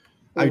again.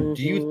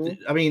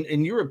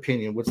 In your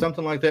opinion, would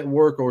something like that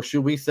work, or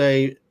should we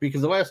say,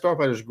 because The Last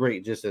Starfighter is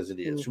great just as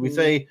it is, should we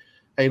say,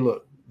 hey,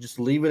 look, just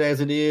leave it as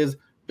it is,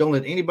 don't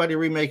let anybody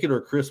remake it,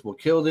 or Chris will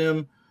kill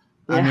them?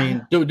 I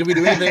mean, do we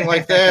do anything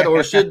like that,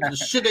 or should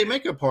they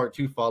make a part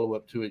 2 follow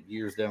up to it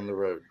years down the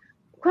road?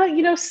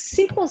 Well,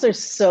 sequels are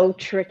so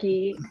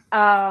tricky,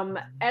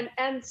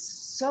 and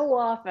so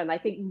often, I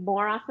think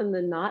more often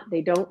than not,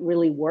 they don't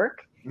really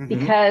work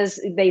because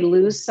they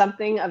lose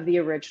something of the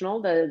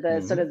original,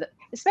 the sort of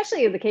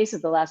especially in the case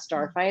of The Last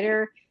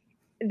Starfighter.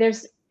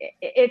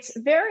 It's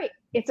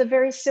a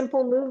very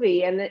simple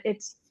movie, and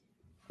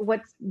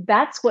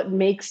that's what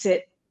makes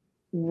it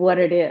what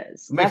it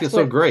is. Makes it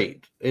so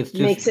great. It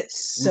makes it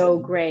so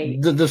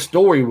great. The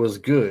story was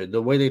good.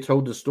 The way they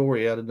told the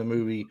story out of the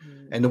movie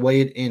and the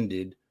way it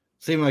ended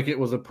seemed like it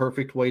was a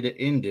perfect way to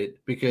end it,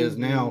 because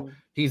now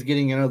he's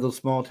getting out of the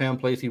small town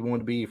place he wanted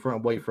to be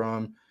away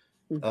from.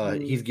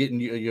 He's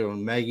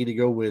getting Maggie to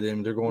go with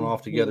him. They're going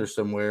off together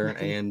somewhere,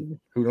 and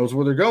who knows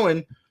where they're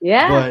going.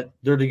 Yeah, but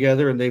they're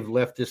together, and they've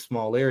left this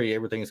small area.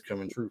 Everything is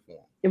coming true for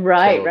them.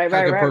 Right.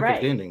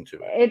 Perfect ending to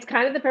it. It's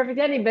kind of the perfect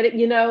ending, but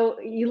you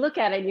look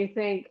at it and you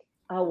think,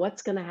 oh,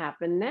 what's going to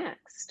happen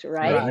next,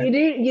 right?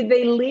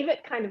 They leave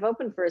it kind of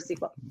open for a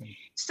sequel.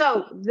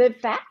 So the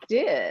fact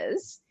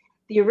is,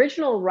 the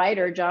original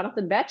writer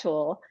Jonathan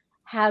Betuel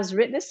has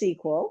written a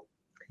sequel.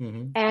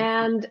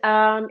 and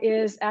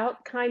is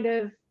out kind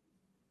of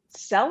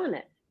selling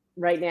it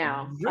right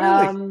now.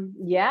 Really?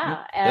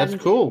 Yeah, That's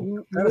and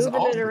cool. That is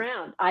moving it awesome.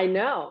 around. I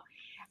know.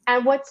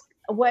 And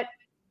what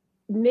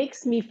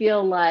makes me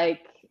feel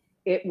like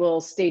it will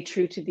stay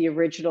true to the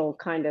original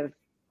kind of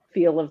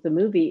feel of the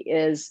movie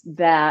is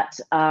that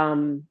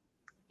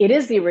it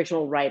is the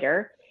original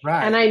writer.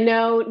 And Right. I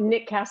know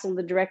Nick Castle,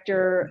 the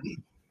director,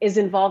 is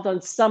involved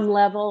on some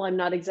level. I'm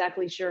not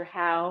exactly sure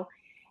how.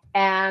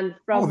 And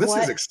Oh, from this is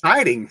what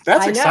exciting.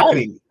 That's I know,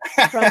 exciting.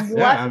 from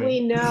Yeah, I what we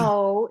mean,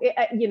 know,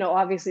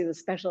 obviously the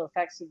special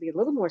effects would be a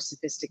little more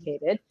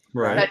sophisticated,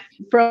 right. but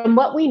from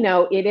what we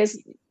know, it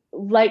is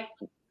like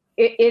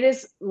it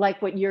is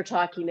like what you're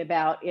talking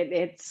about.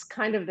 It's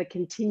kind of the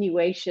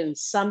continuation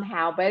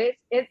somehow, but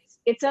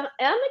it's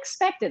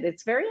unexpected.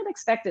 It's very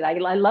unexpected. I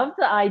love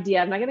the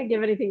idea. I'm not going to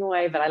give anything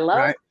away, but I love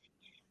Right.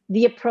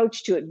 the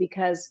approach to it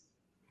because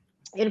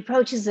it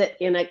approaches it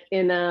in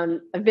a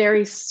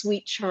very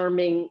sweet,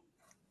 charming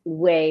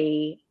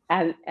way,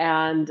 and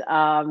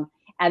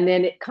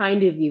then it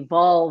kind of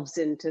evolves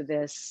into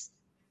this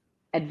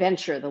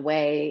adventure the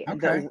way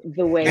Okay.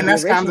 the way And the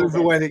that's kind original of the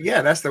did.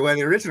 way that's the way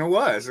the original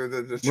was, or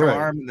the Right.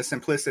 charm and the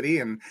simplicity.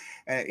 And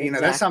that's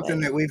Exactly.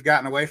 something that we've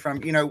gotten away from.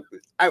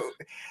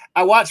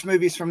 I watch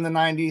movies from the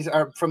 90s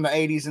or from the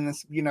 80s and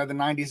the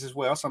 90s as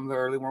well, some of the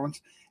early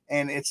ones.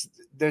 And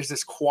there's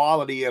this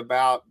quality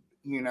about,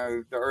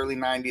 the early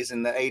 90s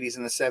and the 80s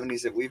and the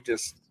 70s that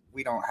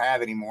we don't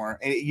have anymore.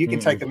 And you can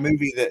take a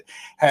movie that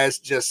has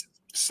just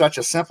such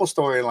a simple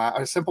storyline,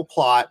 a simple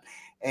plot,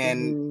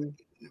 and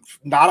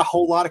not a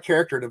whole lot of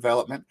character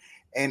development,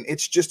 and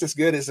it's just as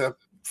good as a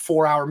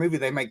 4-hour movie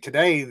they make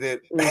today that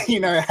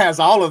has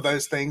all of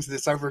those things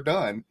that's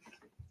overdone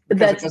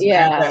because it doesn't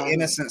have that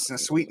innocence and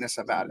sweetness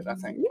about it. I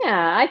think.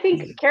 Yeah, I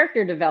think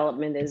character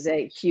development is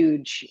a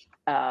huge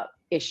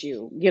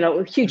issue.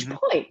 A huge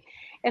point.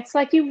 It's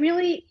like a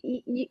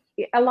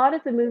lot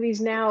of the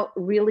movies now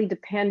really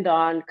depend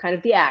on kind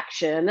of the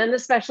action and the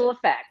special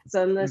effects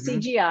and the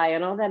CGI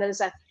and all that other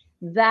stuff.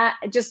 That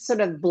just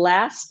sort of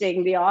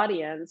blasting the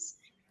audience.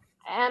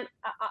 And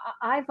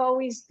I've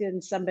always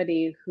been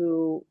somebody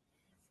who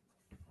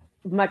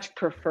much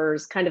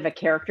prefers kind of a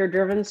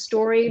character-driven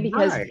story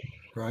because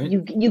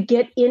you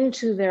get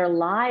into their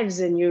lives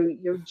and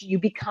you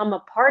become a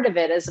part of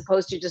it as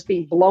opposed to just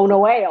being blown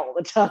away all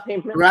the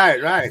time.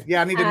 Right.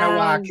 Yeah, I need to know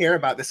why I care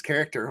about this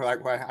character.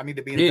 Like, why I need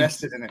to be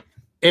invested in it.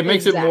 It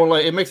makes it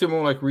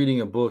more like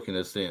reading a book in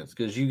a sense,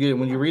 because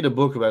when you read a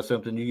book about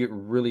something, you get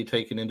really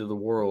taken into the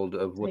world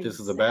of what this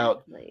is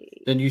about.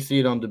 Then you see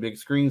it on the big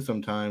screen.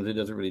 Sometimes it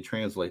doesn't really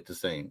translate the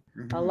same.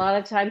 A lot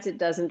of times it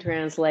doesn't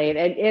translate,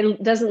 and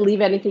it doesn't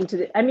leave anything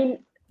to I mean,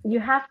 you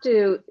have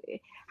to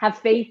have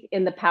faith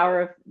in the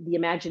power of the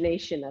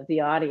imagination of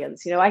the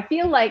audience. I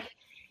feel like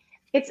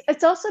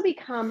it's also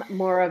become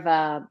more of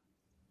a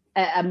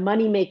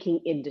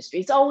money-making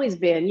industry. It's always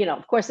been,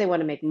 of course they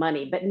want to make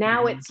money, but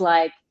now it's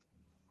like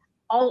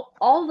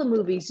all the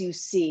movies you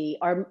see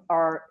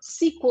are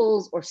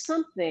sequels or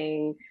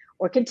something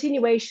or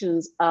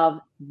continuations of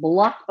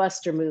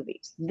blockbuster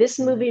movies. This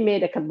movie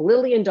made $1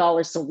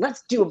 billion, so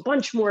let's do a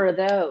bunch more of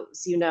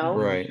those,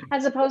 Right.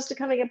 as opposed to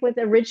coming up with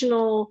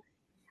original,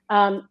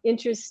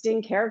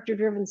 interesting,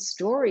 character-driven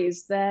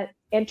stories that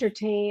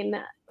entertain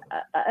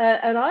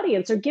an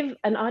audience or give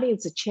an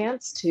audience a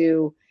chance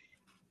to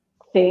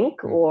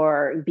think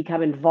or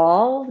become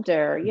involved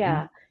or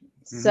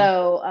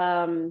So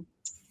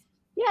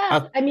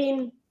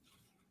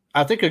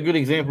I think a good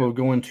example of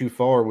going too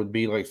far would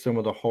be like some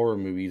of the horror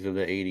movies of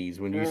the 80s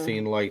when you've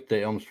seen like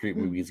the Elm Street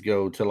movies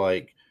go to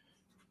like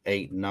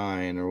 8,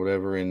 9 or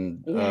whatever,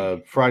 and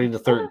Friday the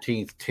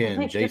 13th,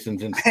 10,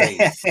 Jason's in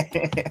space.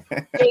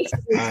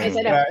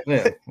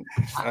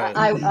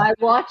 I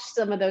watched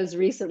some of those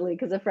recently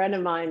because a friend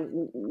of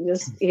mine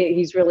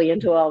he's really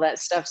into all that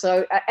stuff.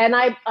 So, and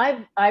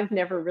I've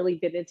never really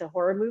been into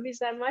horror movies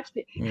that much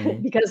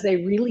because they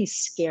really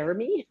scare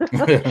me.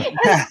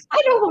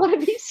 I don't want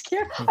to be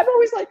scared. I'm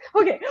always like,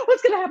 okay,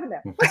 what's going to happen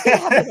there? What's going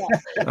to happen there?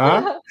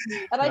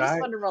 And I just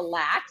want to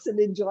relax and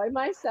enjoy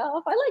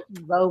myself. I like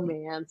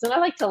romance and I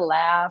like to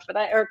laugh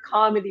or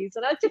comedies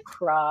and I like to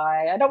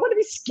cry. I don't want to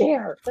be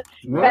scared.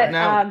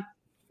 But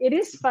it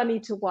is funny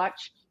to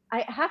watch.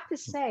 I have to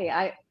say,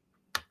 I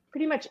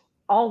pretty much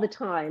all the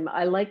time,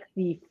 I like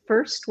the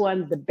first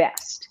one the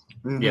best.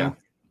 Yeah.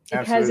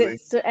 Because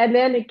and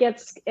then it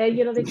gets,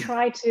 they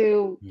try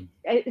to,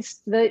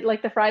 it's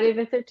the Friday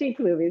the 13th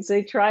movies.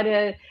 They try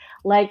to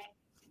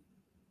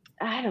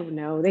I don't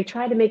know. They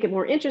try to make it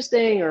more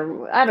interesting,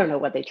 or I don't know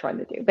what they try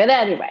to do. But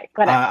anyway,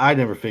 I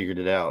never figured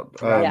it out.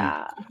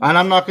 Yeah, and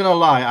I'm not gonna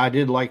lie, I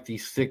did like the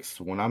 6th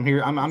one.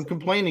 I'm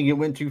complaining it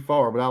went too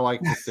far, but I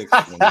like the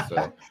 6th one.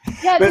 So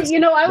yeah,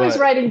 I was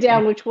writing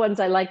down which ones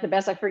I liked the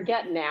best. I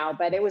forget now,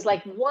 but it was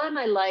like one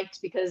I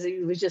liked because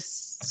it was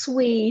just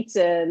sweet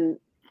and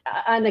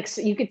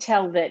you could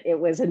tell that it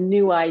was a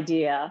new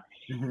idea.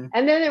 And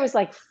then there was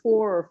like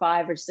 4 or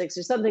 5 or 6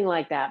 or something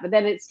like that. But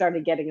then it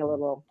started getting a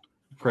little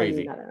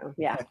Crazy. I don't know.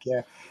 Yeah. Heck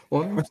yeah.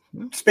 Well,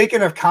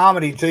 Speaking of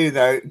comedy too,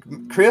 though,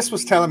 Chris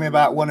was telling me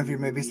about one of your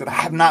movies that I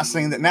have not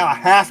seen that now I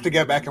have to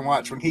go back and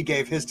watch when he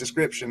gave his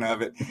description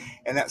of it,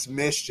 and that's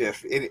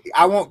Mischief.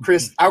 I want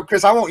Chris, I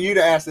want you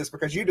to ask this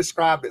because you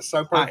described it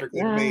so perfectly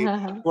to me,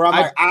 where I'm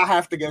like, I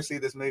have to go see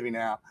this movie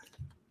now.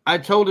 I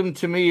told him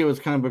to me it was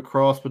kind of a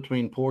cross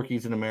between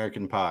Porky's and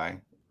American Pie.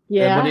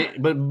 Yeah.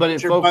 But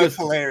it You're focused both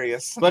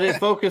hilarious. But it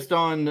focused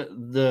on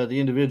the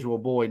individual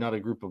boy, not a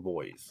group of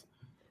boys.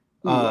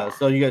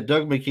 So you got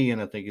Doug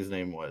McKeon, I think his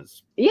name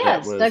was.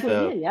 Yes, Doug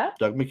McKeon. Yeah.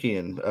 Doug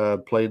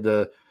McKeon played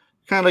the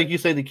kind of like you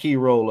say the key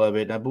role of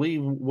it. And I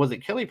believe was it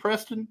Kelly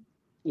Preston?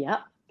 Yeah,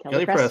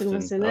 Kelly Preston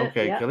was in it.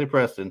 Okay, yeah. Kelly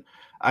Preston.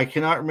 I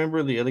cannot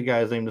remember the other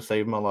guy's name to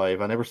save my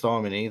life. I never saw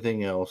him in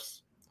anything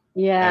else.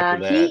 Yeah,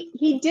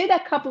 he did a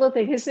couple of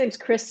things. His name's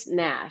Chris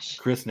Nash.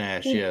 Chris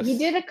Nash, yes. He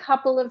did a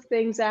couple of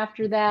things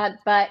after that,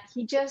 but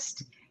he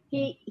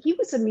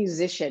was a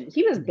musician.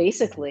 He was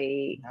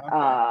basically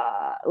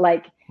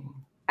like.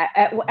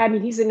 I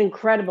mean, he's an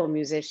incredible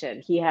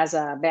musician. He has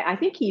I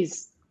think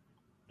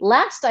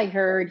last I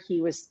heard, he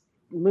was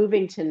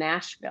moving to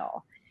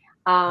Nashville.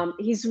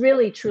 He's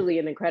really, truly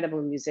an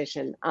incredible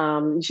musician.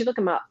 You should look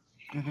him up.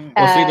 Mm-hmm.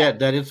 Well, see,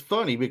 that is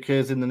funny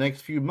because in the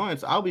next few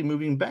months, I'll be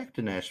moving back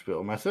to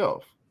Nashville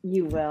myself.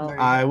 You will.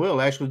 I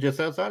will, actually, just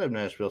outside of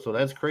Nashville. So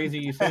that's crazy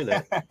you say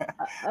that.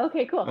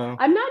 Okay, cool.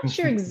 I'm not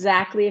sure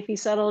exactly if he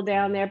settled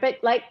down there, but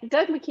like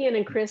Doug McKeon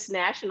and Chris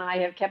Nash and I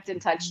have kept in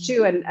touch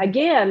too. And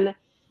again,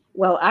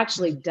 well,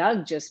 actually,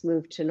 Doug just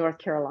moved to North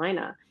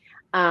Carolina.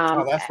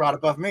 That's right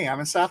above me.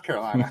 I'm in South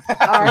Carolina.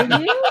 Are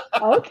you?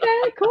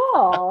 Okay,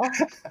 cool.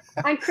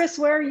 And Chris,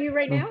 where are you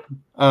right now?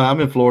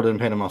 I'm in Florida in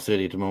Panama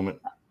City at the moment.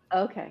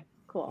 Okay,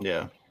 cool.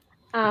 Yeah.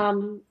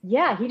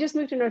 Yeah, he just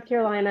moved to North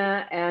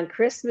Carolina, and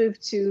Chris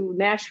moved to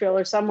Nashville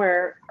or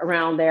somewhere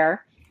around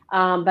there.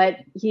 But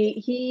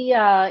he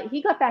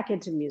got back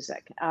into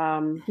music.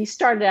 He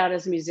started out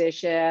as a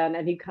musician,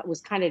 and he was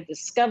kind of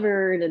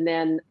discovered,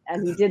 and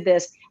he did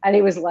this, and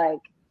he was like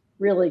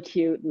really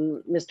cute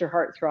and Mr.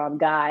 Heartthrob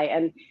guy,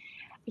 and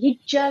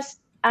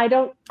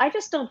I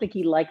just don't think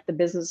he liked the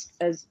business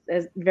as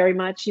very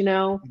much, you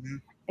know. Mm-hmm.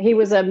 He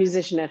was a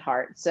musician at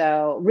heart,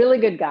 so really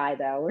good guy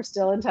though. We're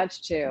still in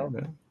touch too.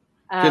 Okay.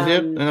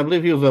 And I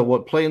believe he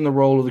was playing the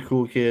role of the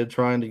cool kid,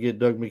 trying to get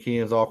Doug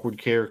McKeon's awkward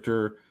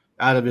character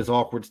out of his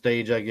awkward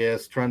stage, I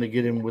guess, trying to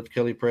get him with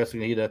Kelly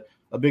Preston. He had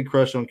a big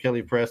crush on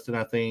Kelly Preston,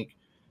 I think.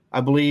 I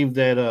believe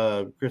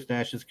that Chris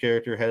Nash's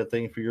character had a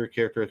thing for your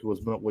character. It was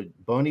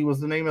Bunny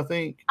was the name, I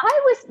think.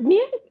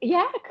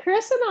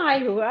 Chris and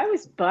I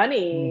was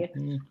Bunny.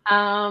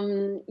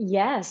 Mm-hmm.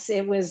 Yes,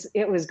 it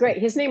was great.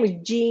 His name was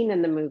Gene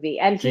in the movie,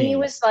 and Gene. He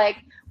was like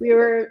we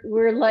were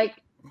like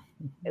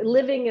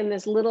living in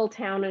this little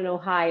town in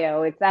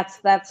Ohio.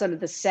 That's sort of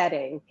the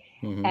setting,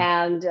 mm-hmm.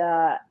 And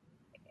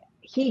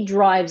he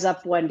drives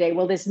up one day.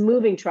 Well, this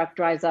moving truck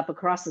drives up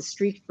across the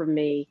street from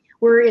me.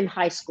 We're in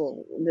high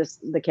school,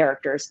 the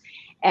characters,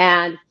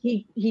 and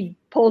he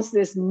pulls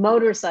this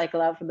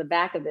motorcycle out from the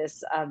back of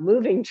this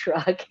moving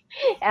truck,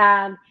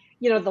 and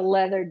the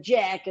leather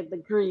jacket, the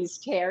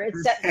greased hair.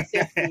 It's set in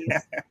the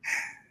 50s,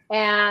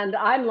 and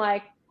I'm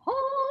like,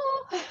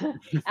 oh,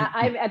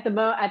 I'm at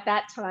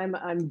that time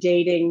I'm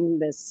dating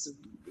this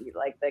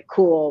like the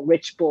cool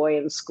rich boy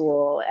in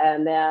school,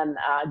 and then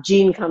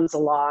Gene comes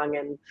along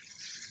and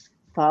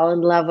fall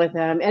in love with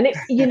him, and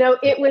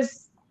it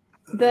was.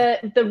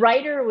 The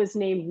writer was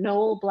named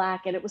Noel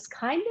Black, and it was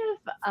kind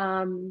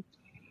of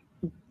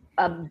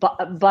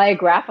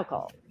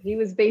biographical. He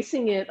was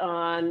basing it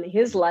on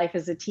his life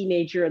as a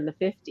teenager in the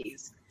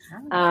 50s.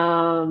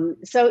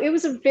 So it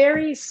was a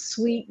very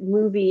sweet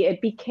movie. It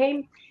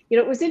became,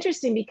 it was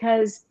interesting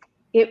because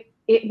it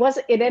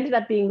ended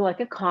up being like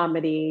a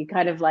comedy,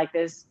 kind of like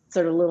this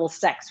sort of little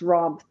sex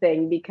romp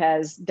thing,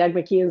 because Doug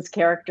McKeon's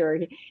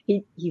character,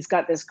 he's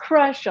got this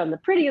crush on the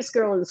prettiest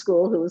girl in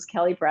school, who was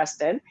Kelly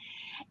Preston.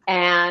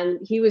 And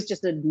he was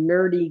just a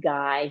nerdy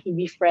guy. He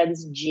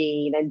befriends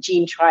Gene, and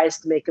Gene tries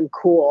to make him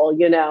cool,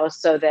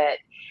 so that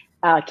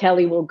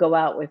Kelly will go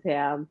out with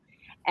him.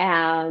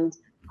 And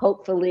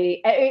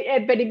hopefully,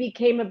 but it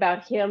became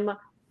about him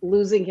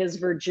losing his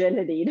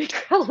virginity to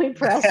Kelly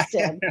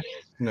Preston.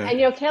 No.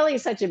 And, Kelly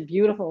is such a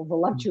beautiful,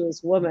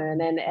 voluptuous woman.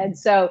 And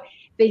so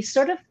they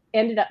sort of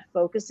ended up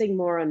focusing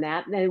more on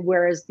that. And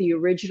whereas the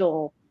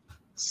original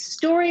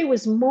story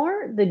was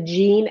more the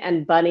Gene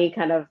and Bunny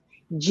kind of.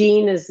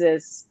 Gene is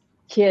this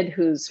kid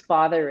whose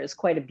father is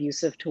quite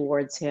abusive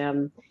towards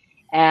him,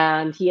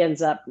 and he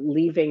ends up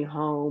leaving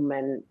home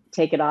and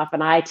taking off,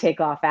 and I take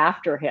off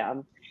after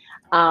him.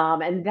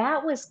 And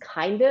that was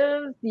kind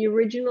of the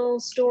original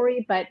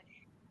story, but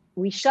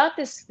we shot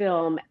this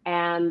film,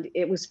 and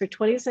it was for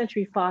 20th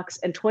Century Fox,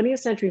 and 20th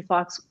Century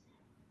Fox,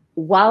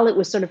 while it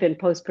was sort of in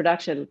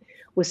post-production,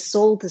 was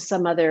sold to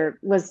some other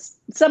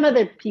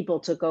people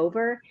took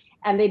over.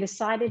 And they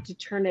decided to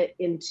turn it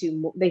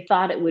into, they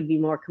thought it would be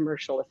more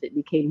commercial if it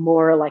became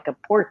more like a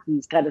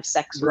Porky's kind of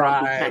sex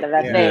rompy kind of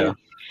a thing,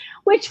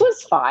 which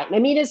was fine. I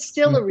mean, it's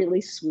still a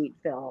really sweet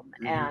film.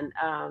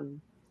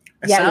 Mm-hmm.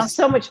 It was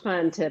so much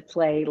fun to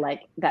play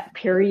like that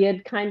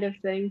period kind of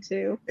thing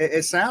too.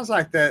 It sounds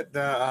like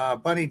the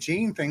Bunny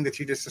Jean thing that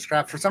you just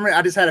described. For some reason,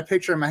 I just had a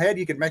picture in my head.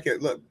 You could make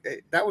it look.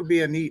 That would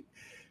be a neat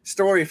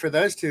story for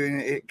those two,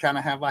 and it kind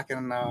of have like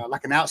an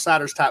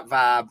Outsiders type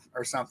vibe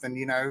or something,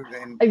 you know.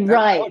 And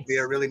that would be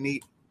a really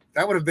neat.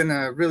 That would have been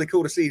really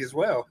cool to see as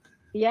well.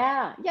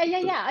 Yeah.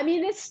 I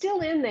mean, it's still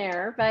in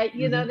there, but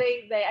you know,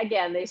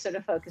 they sort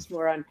of focus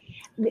more on,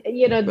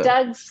 you know,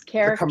 Doug's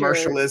character, the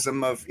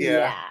commercialism of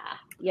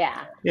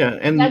Yeah,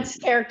 and Doug's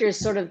character is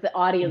sort of the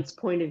audience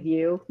point of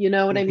view. You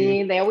know what I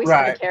mean? They always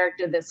have a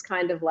character that's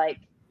kind of like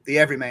the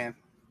everyman,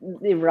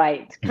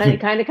 right?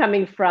 Kind of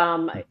coming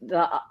from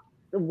the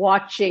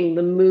watching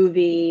the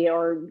movie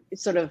or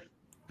sort of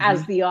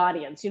as the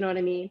audience. You know what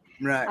I mean?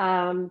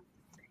 Right.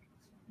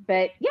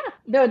 But yeah,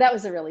 no, that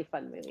was a really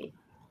fun movie.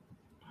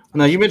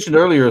 Now you mentioned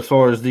earlier, as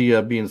far as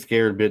the being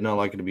scared bit, not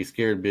liking to be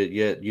scared bit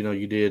yet. You know,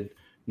 you did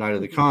Night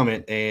of the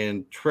Comet,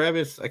 and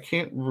Travis, I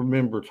can't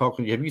remember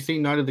talking to you. Have you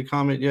seen Night of the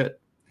Comet yet?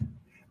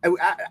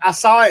 I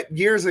saw it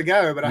years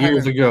ago, but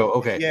years ago.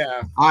 Okay,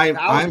 yeah. I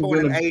was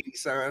born in '80,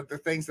 so the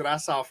things that I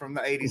saw from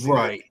the '80s,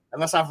 right?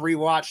 Unless I've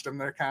rewatched them,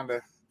 they're kind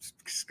of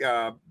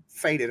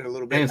faded a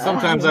little bit. And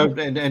sometimes I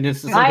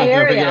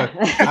hear you.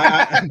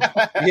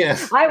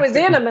 Yes, I was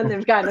in them, and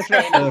they've kind of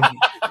faded.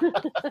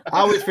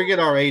 I always forget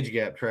our age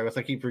gap, Travis.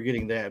 I keep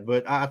forgetting that,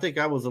 but I think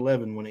I was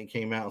 11 when it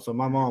came out, so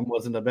my mom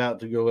wasn't about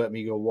to let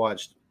me go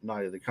watch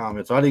Night of the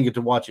Comet, so I didn't get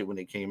to watch it when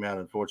it came out.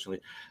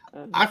 Unfortunately,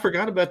 I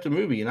forgot about the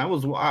movie, and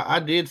I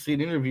did see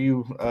an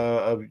interview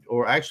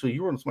or actually,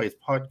 you were on somebody's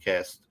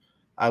podcast.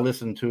 I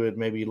listened to it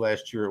maybe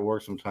last year at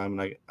work sometime,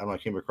 and I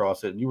came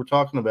across it. And you were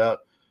talking about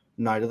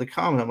Night of the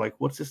Comet. I'm like,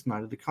 what's this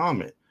Night of the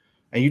Comet?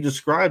 And you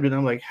described it. And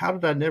I'm like, how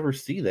did I never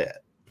see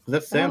that? Because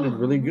that sounded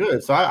really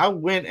good. So I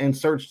went and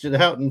searched it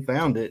out and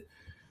found it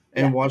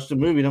and watched the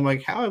movie. And I'm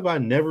like, how have I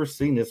never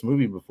seen this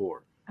movie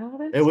before?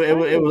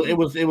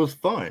 It was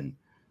fun.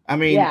 I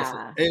mean,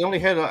 it only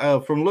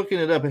had from looking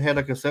it up, it had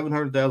like a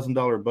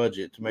 $700,000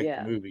 budget to make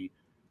the movie,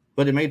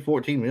 but it made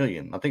 $14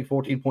 million. I think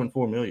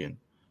 $14.4 million.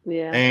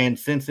 Yeah. And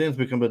since then, it's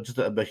become just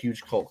a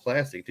huge cult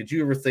classic. Did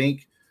you ever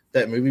think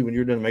that movie, when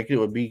you were done making it,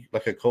 would be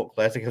like a cult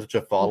classic, has such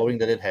a following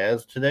that it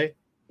has today?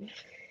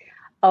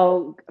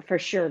 Oh, for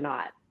sure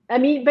not. I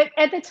mean, but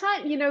at the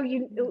time, you know,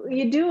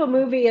 you do a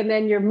movie and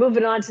then you're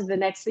moving on to the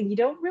next thing. You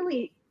don't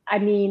really, I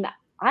mean,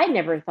 I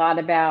never thought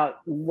about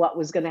what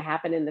was going to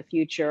happen in the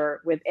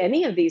future with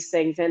any of these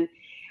things. And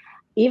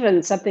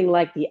even something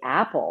like the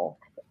Apple,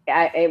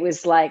 it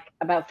was like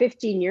about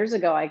 15 years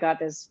ago, I got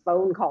this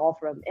phone call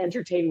from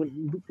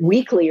Entertainment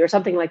Weekly or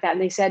something like that. And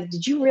they said,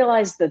 did you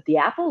realize that the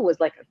Apple was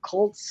like a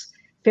cult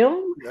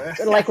film,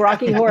 like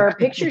Rocky Horror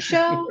Picture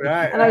Show?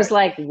 I was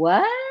like,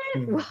 what? Are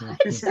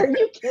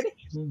you kidding?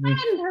 I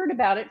hadn't heard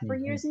about it for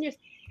years and years.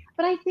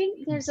 But I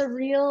think there's a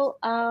real,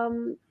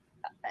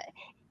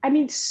 I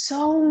mean,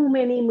 so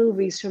many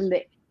movies from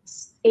the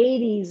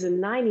 80s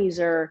and 90s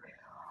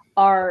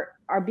are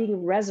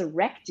being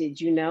resurrected,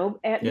 you know,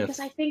 because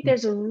I think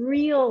there's a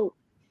real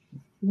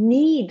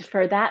need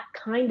for that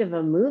kind of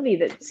a movie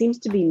that seems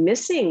to be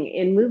missing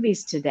in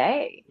movies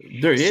today.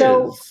 There is.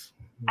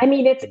 I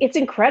mean, it's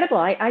incredible.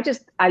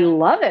 I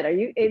love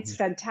it. It's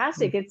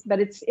fantastic. It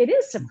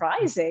is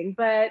surprising,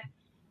 but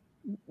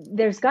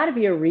there's got to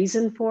be a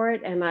reason for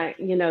it. And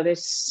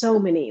there's so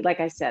many, like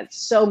I said,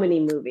 so many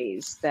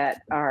movies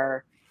that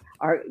are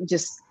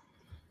just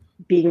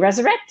being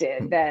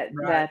resurrected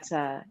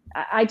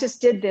I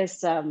just did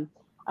this. A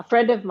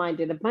friend of mine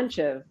did a bunch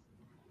of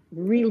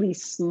really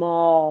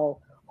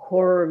small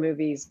horror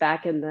movies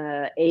back in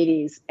the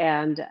 80s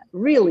and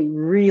really,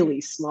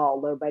 really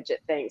small, low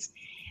budget things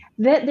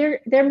that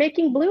they're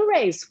making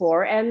Blu-rays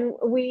for. And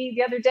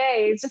the other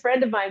day, it's a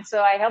friend of mine,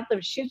 so I helped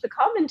them shoot the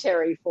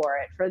commentary for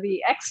it, for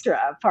the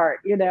extra part,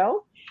 you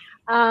know.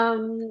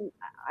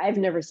 I've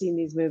never seen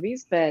these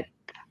movies, but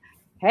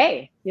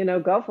hey,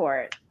 go for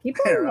it.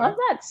 People love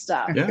that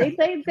stuff. Yeah.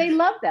 They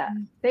love that.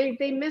 They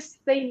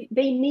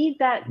need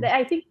that.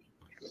 I think,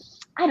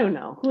 I don't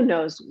know. Who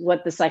knows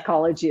what the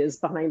psychology is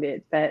behind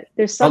it? But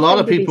there's something a lot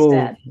of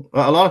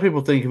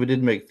people think if it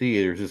didn't make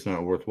theaters, it's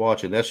not worth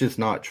watching. That's just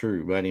not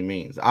true by any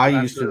means. I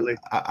used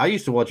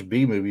to watch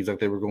B movies like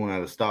they were going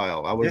out of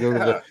style. I would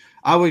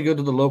go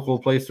to the local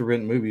place to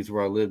rent movies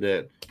where I lived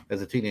at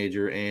as a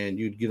teenager, and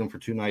you'd get them for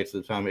 2 nights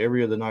at a time.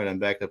 Every other night, I'm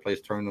back at that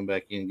place, turning them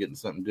back in, getting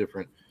something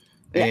different.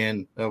 Yeah.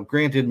 And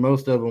granted,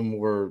 most of them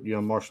were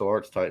martial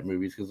arts type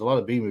movies, because a lot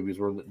of B movies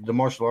were the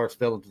martial arts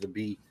fell into the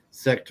B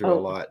sector a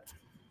lot.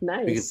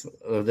 Nice.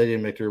 Because they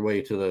didn't make their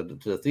way to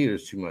the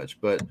theaters too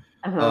much. But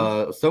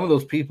some of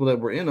those people that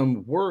were in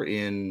them were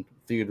in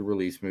theater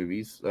release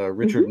movies.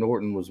 Richard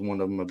Norton was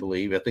one of them, I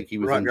believe. I think he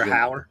was Rutger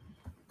Hauer.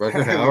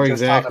 Rutger Hauer,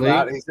 exactly.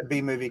 He's the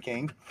B movie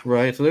king.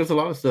 Right. So there's a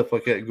lot of stuff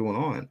like that going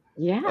on.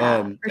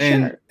 Yeah.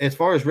 And as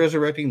far as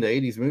resurrecting the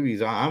 80s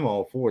movies, I'm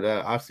all for it.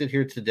 I sit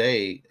here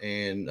today,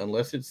 and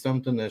unless it's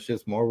something that's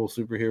just Marvel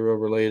superhero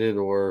related,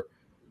 or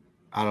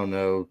I don't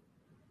know,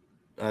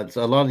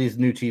 so a lot of these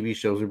new TV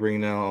shows are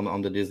bringing out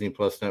on the Disney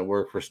Plus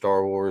network for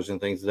Star Wars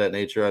and things of that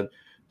nature.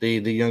 the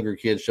younger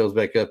kid shows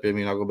back up at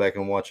me, and I'll go back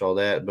and watch all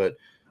that. But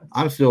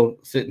I'm still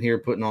sitting here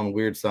putting on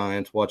Weird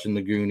Science, watching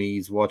The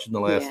Goonies, watching The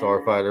Last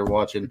Starfighter,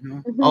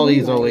 watching all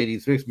these old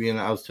 80s flicks. And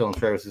I was telling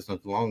Travis this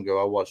not too long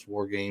ago, I watched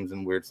War Games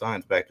and Weird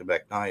Science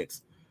back-to-back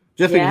nights.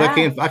 Just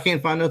because I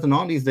can't find nothing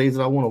on these days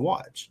that I want to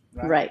watch.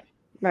 Right.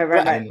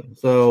 And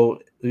so,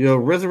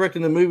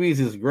 resurrecting the movies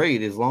is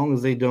great as long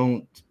as they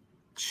don't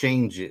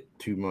change it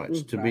too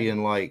much to be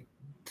in like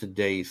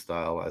today's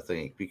style, I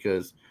think,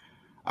 because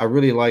I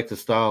really like the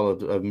style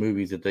of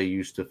movies that they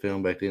used to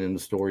film back then and the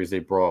stories they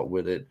brought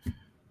with it.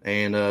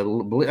 And I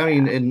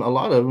mean, and a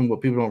lot of them,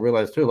 what people don't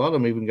realize too, a lot of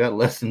them even got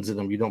lessons in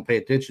them. You don't pay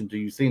attention to,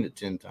 you've seen it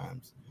 10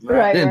 times.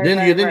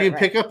 Then you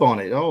pick up on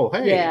it. Oh,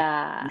 hey.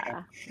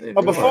 Yeah.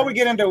 But before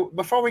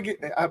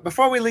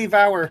we leave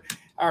our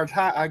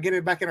get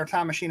it back in our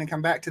time machine and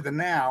come back to the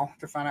now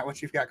to find out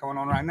what you've got going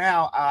on right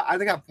now, I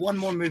think I have one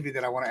more movie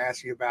that I want to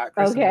ask you about.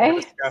 Chris, and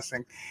we're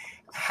discussing.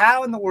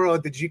 How in the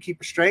world did you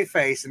keep a straight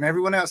face and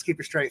everyone else keep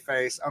a straight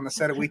face on the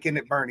set of Weekend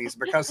at Bernie's?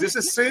 Because this,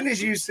 as soon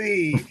as you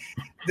see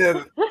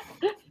the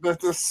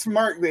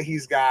smirk that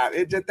he's got,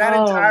 that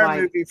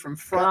entire movie from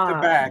front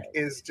to back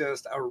is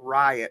just a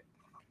riot.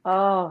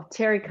 Oh,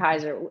 Terry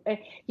Kaiser.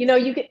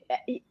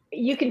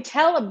 You can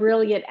tell a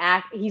brilliant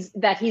he's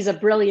a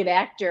brilliant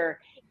actor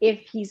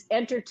if he's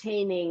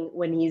entertaining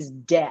when he's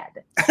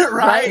dead.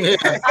 Right.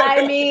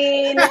 I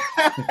mean,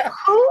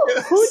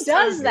 who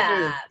does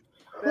that?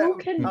 Who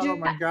can do that? Oh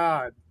my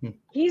God.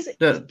 He's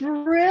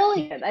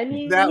brilliant. I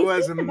mean, that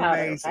was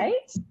amazing. It,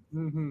 right?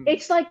 Mm-hmm.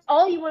 It's like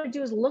all you want to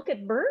do is look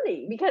at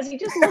Bernie because he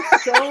just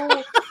looks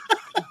so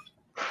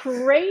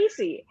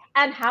crazy.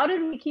 And how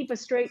did we keep a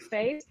straight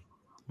face?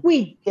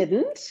 We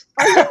didn't.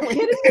 Are you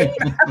kidding me?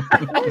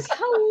 It was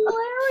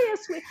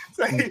hilarious.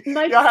 So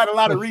y'all had a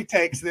lot of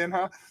retakes then,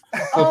 huh?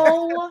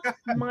 Oh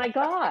my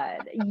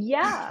God.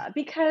 Yeah,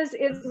 because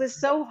it was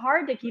so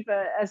hard to keep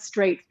a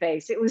straight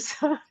face. It was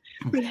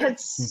we had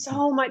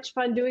so much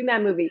fun doing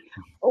that movie.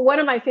 One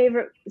of my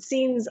favorite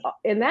scenes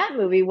in that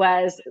movie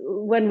was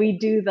when we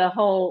do the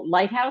whole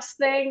lighthouse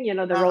thing,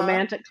 the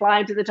romantic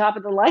climb to the top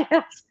of the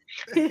lighthouse.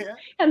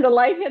 And the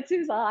light hits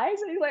his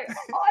eyes and he's like,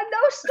 oh no,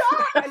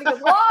 stop. And he goes,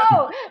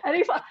 whoa. And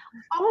he's like,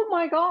 oh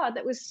my God,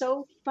 that was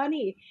so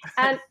funny.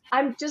 And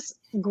I'm just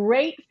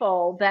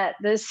grateful that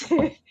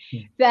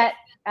that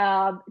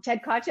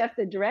Ted Kotcheff,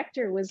 the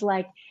director, was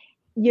like,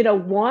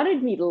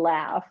 wanted me to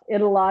laugh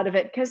in a lot of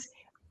it. Because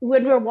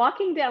when we're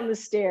walking down the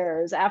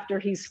stairs after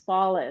he's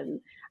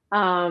fallen,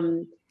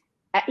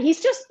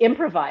 he's just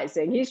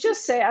improvising. He's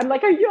just saying, I'm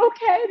like, are you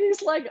okay? And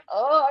he's like,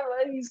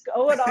 he's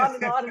going on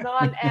and on and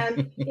on.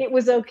 And it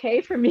was okay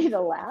for me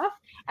to laugh.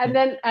 And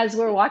then as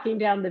we're walking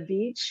down the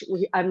beach,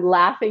 I'm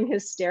laughing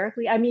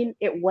hysterically. I mean,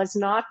 it was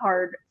not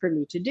hard for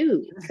me to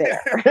do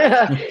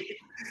there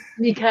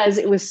because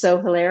it was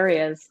so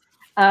hilarious.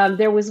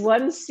 There was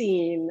one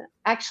scene,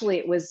 actually,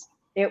 it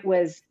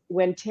was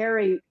when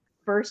Terry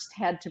first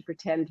had to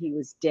pretend he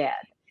was dead.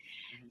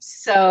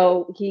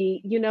 So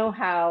he,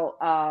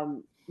 how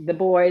the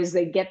boys,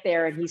 they get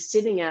there and he's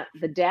sitting at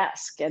the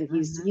desk and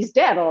he's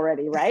dead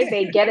already, right?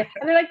 They get it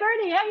and they're like,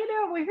 Bernie, how you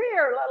doing? We're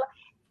here.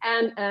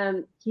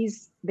 And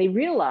they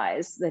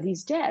realize that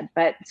he's dead.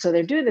 But so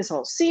they're doing this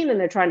whole scene and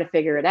they're trying to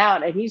figure it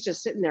out. And he's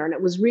just sitting there and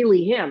it was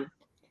really him.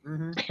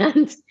 Mm-hmm.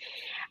 And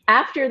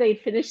after they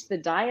finished the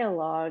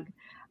dialogue,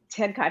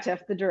 Ted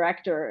Kotcheff, the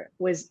director,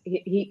 was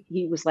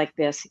he was like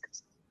this. He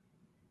goes,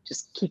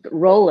 just keep it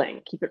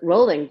rolling,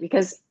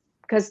 because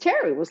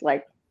Terry was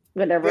like,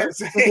 whatever,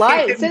 sitting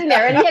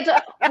there, and he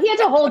had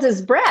to hold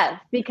his breath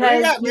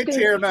because you can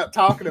tearing up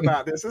talking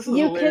about this. This is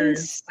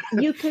hilarious.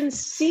 You can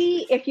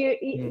see if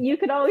you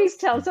can always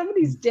tell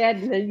somebody's dead,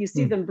 and then you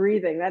see them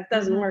breathing. That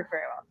doesn't work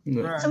very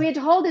well. Right. So he had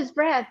to hold his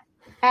breath.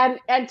 And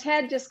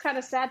Ted just kind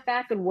of sat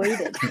back and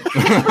waited just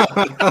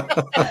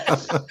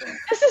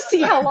to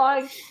see how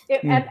long.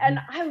 And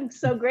I'm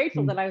so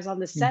grateful that I was on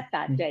the set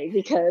that day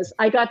because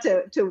I got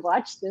to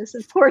watch this.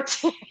 And poor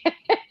Ted,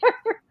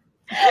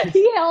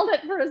 he held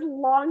it for as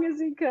long as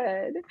he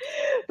could,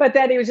 but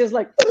then he was just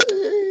like,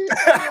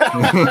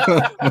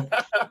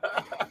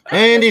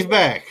 and he's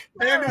back.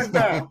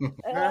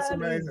 That's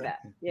amazing.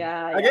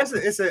 Yeah, I guess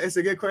it's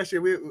a good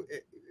question.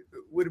 It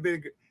would have been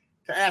good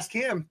to ask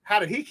him, how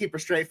did he keep a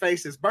straight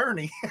face as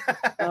Bernie?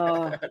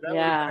 But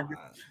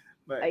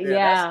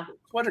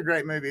what a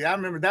great movie. I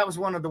remember that was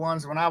one of the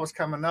ones when I was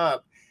coming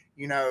up,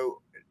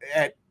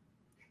 at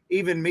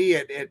even me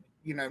at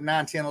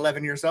 9, 10,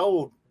 11 years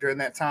old during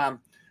that time.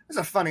 It was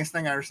the funniest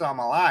thing I ever saw in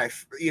my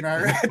life,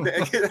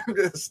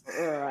 just,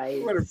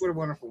 right. What a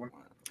wonderful one.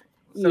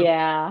 So,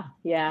 yeah.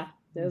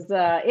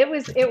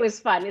 It was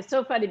fun. It's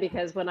so funny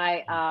because when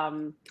I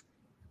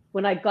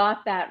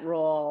got that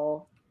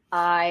role,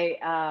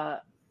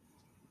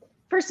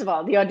 first of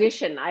all, the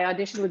audition, I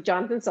auditioned with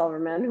Jonathan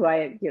Silverman, who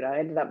I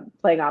ended up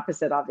playing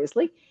opposite,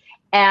 obviously.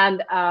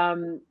 And,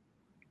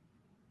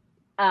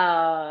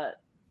 sorry,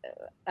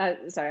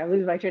 I'm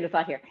losing my train of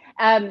thought here.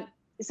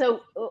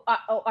 So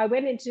I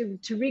went in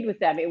to read with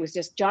them. It was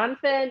just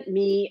Jonathan,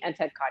 me, and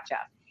Ted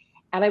Kotcheff.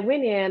 I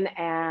went in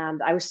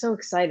and I was so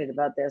excited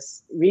about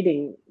this,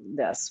 reading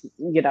this,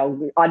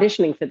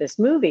 auditioning for this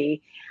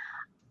movie.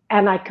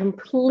 And I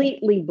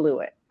completely blew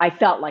it. I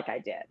felt like I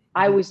did.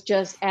 I was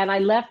just, and I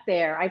left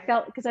there. I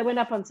felt, because I went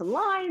up on some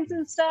lines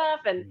and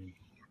stuff. And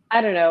I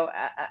don't know.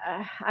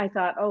 I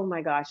thought, oh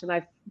my gosh. And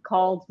I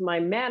called my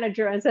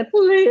manager and said,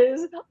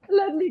 please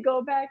let me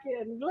go back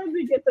in. Let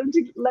me get them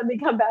to let me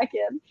come back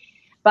in.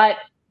 But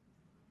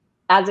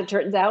as it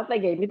turns out, they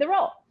gave me the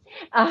role.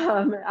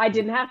 I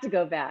didn't have to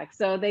go back.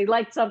 So they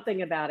liked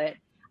something about it.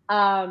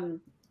 I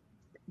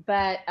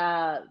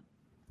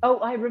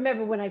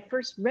remember when I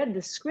first read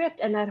the script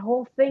and that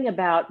whole thing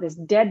about this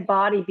dead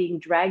body being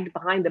dragged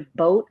behind the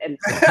boat and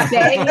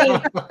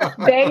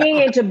banging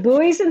into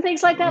buoys and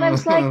things like that. I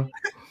was like,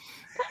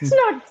 that's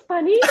not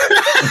funny.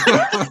 That's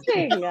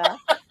disgusting.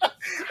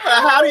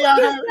 How is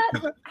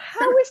that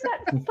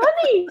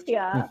funny?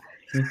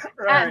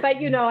 Right. But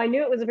I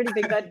knew it was a pretty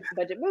big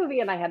budget movie,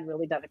 and I hadn't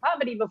really done a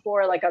comedy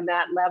before, like on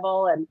that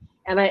level, and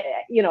I,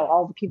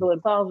 all the people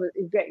involved.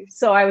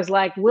 So I was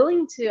like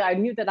I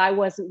knew that I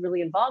wasn't really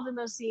involved in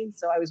those scenes,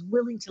 so I was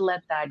willing to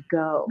let that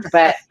go.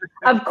 But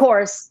of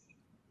course,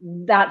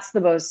 that's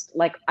the most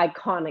like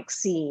iconic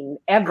scene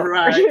ever.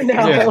 Right.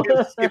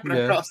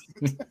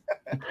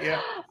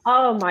 Yeah.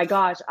 Oh my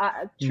gosh!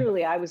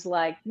 Truly, I was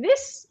like,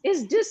 this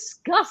is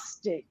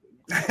disgusting.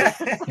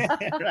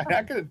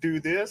 I could do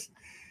this.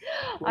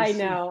 I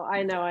know.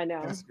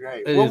 That's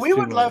great. Well, we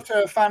would love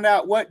to find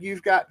out what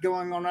you've got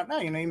going on right now.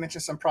 You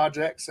mentioned some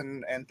projects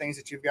and things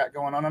that you've got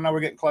going on. I know we're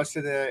getting close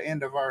to the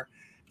end of our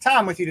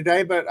time with you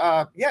today, but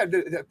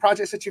the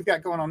projects that you've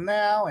got going on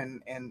now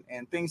and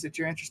things that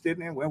you're interested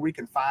in, where we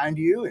can find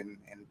you and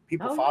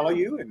people follow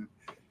you and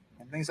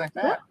things like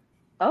that.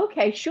 Well,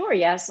 okay, sure.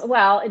 Yes.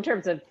 Well, in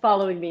terms of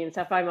following me and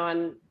stuff, I'm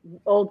on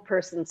old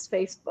person's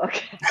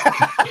Facebook.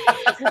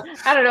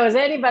 I don't know. Is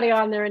anybody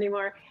on there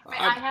anymore?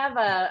 I have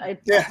a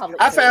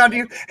public I found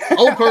you.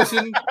 Old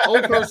person,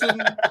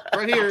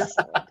 right here.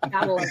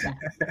 Gotta love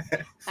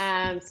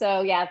that.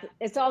 So yeah,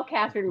 it's all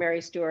Catherine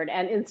Mary Stewart,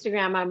 and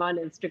Instagram. I'm on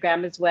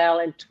Instagram as well,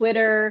 and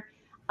Twitter.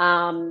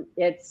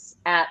 It's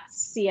at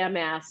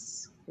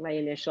CMS, my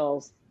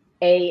initials,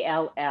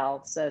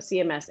 ALL. So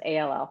CMS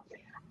ALL.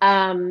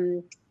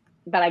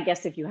 But I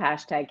guess if you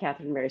hashtag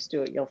Catherine Mary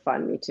Stewart, you'll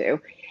find me too.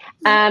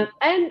 And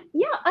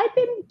yeah, I've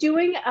been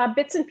doing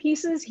bits and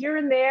pieces here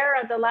and there.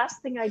 The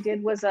last thing I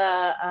did was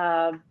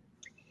a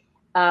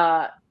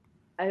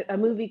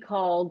movie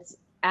called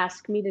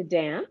Ask Me to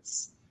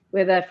Dance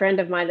with a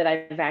friend of mine that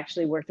I've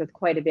actually worked with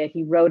quite a bit.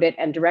 He wrote it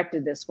and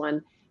directed this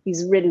one.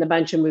 He's written a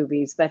bunch of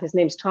movies, but his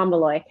name's Tom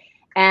Malloy.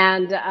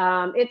 And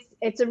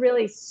it's a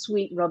really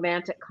sweet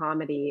romantic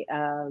comedy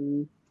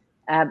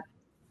that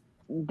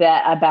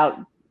about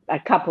a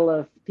couple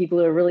of people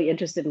who are really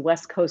interested in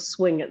West Coast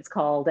swing, it's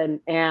called,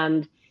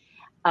 and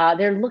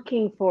they're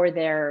looking for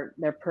their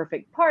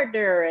perfect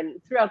partner,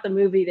 and throughout the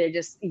movie they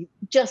just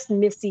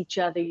miss each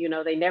other.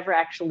 They never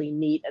actually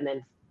meet, and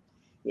then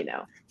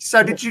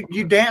So did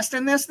you danced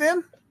in this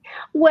then?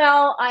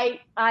 Well,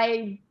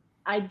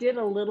 I did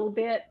a little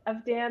bit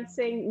of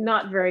dancing,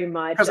 not very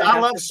much. Because I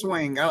love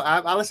swing.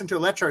 I listen to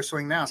electro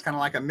swing now. It's kind of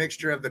like a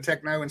mixture of the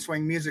techno and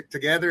swing music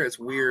together. It's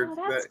weird. Oh,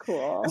 that's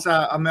cool. It's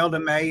Imelda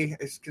May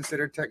is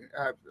considered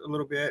a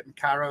little bit, and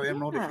Cairo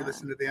Emerald if you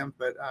listen to them.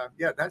 But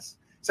that's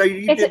so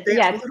you did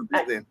dance a little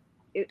bit then.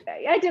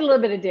 I did a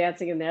little bit of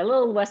dancing in there, a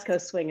little West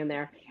Coast swing in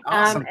there.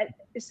 Awesome.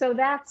 So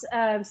that's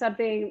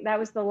something that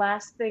was the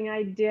last thing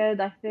I did,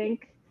 I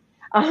think.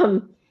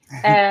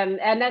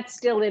 And that's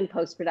still in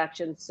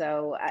post-production,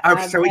 so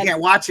we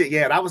can't watch it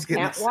yet. I was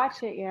getting can't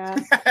watch it yet.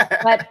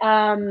 But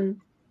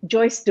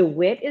Joyce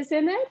DeWitt is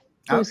in it,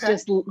 who's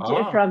just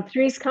from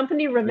Three's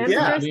Company. Remember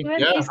Joyce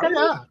DeWitt? Three's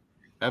Company? Yeah,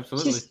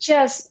 absolutely. She's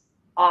just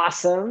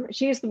awesome.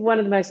 She's one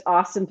of the most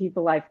awesome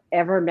people I've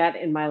ever met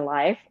in my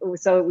life.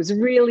 So it was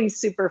really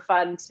super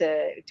fun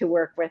to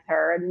work with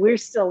her, and we're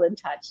still in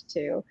touch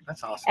too.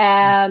 That's awesome.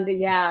 And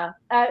they've got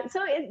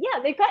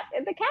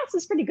the cast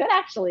is pretty good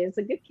actually. It's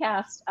a good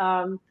cast.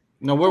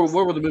 Now, where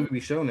will the movie be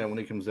shown at when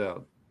it comes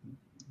out?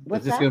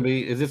 Is this going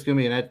to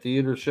be an at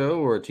theater show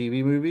or a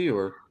TV movie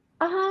or?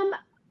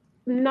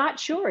 Not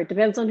sure. It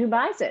depends on who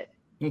buys it.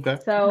 Okay.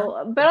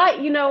 So, but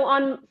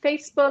on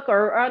Facebook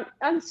or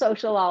on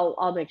social,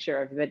 I'll make sure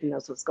everybody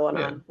knows what's going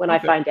on when I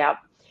find out.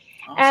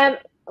 Awesome. And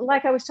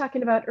like I was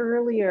talking about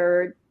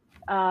earlier,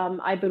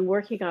 I've been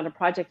working on a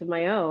project of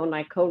my own.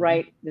 I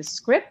co-wrote this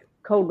script.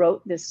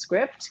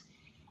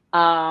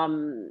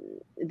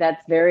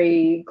 That's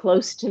very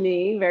close to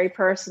me, very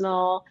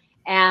personal,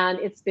 and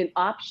it's been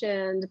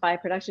optioned by a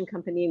production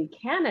company in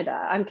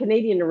Canada. I'm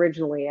Canadian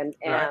originally, and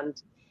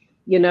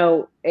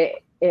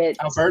it's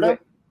Alberta.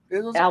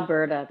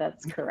 Alberta,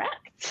 that's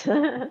correct.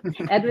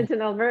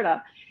 Edmonton,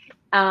 Alberta.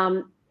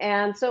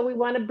 And so we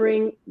want to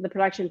bring the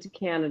production to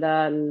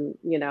Canada, and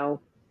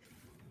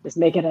just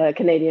make it a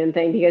Canadian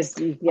thing because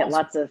you get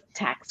lots of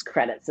tax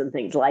credits and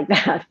things like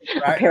that,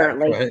 Right,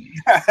 apparently.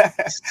 Right.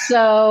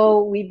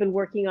 So we've been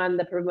working on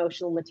the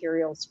promotional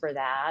materials for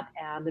that.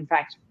 And in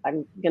fact,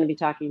 I'm going to be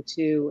talking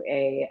to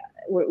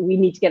we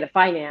need to get it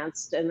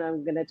financed, and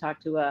I'm going to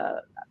talk to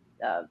a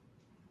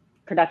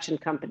production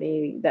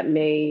company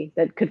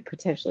that could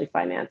potentially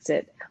finance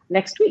it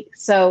next week.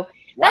 So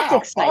that's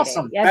exciting.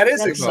 Awesome. Yes, That is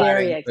that's exciting.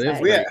 very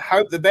exciting. We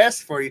hope the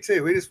best for you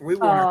too. We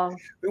want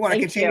to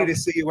continue to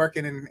see you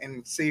working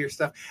and see your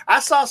stuff.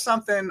 I saw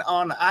something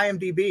on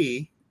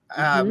IMDb,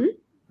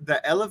 the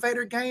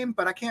elevator game,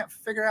 but I can't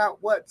figure out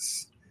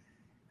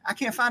I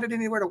can't find it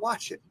anywhere to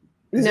watch it.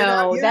 Is it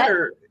out yet,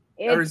 or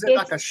is it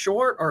like a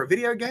short or a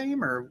video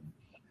game, or?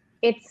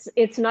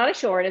 It's not a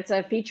short. It's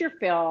a feature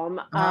film.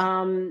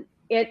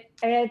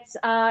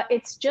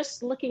 It's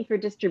just looking for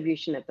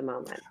distribution at the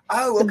moment.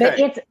 Oh, okay.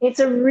 So, but it's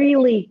a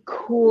really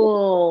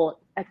cool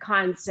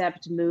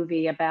concept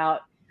movie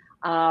about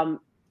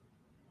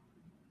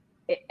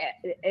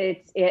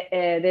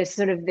there's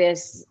sort of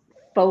this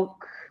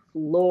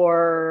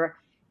folklore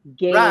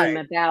game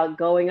about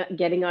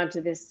getting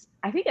onto this.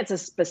 I think it's a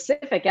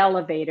specific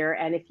elevator,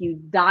 and if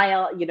you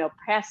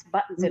press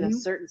buttons in a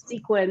certain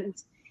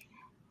sequence,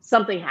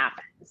 something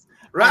happens.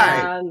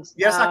 Right.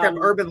 Yes, like an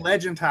urban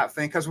legend type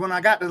thing. Because when I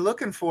got to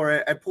looking for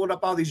it, I pulled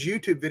up all these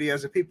YouTube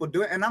videos of people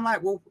doing it. And I'm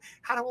like, well,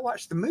 how do I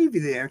watch the movie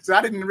then? Because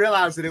I didn't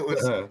realize that it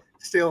was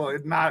still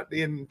not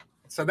in.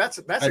 So that's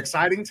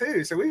exciting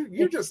too. So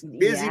you're just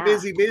busy.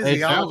 It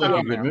sounds like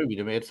a good movie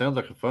to me. It sounds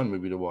like a fun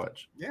movie to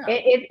watch. Yeah.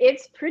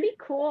 It's pretty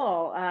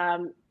cool.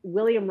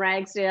 William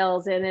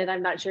Ragsdale's in it.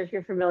 I'm not sure if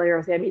you're familiar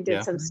with him. He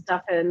did some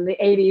stuff in the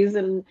 80s,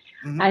 and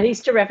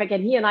he's terrific.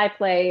 And he and I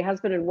play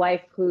husband and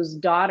wife whose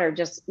daughter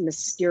just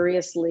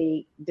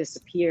mysteriously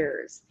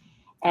disappears.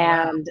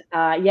 And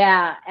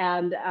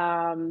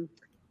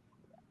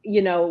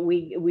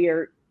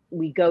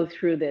we go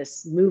through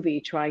this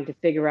movie trying to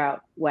figure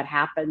out what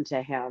happened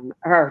to him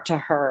or to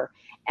her.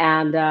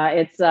 And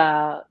it's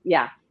a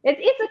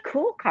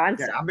cool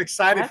concept. Yeah, I'm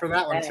excited for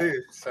that one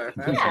too. So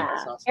that's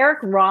awesome. Eric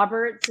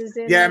Roberts is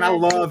in it. Yeah, and I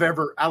love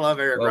Eric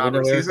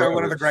Roberts. He's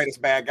one of the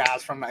greatest bad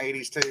guys from the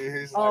 80s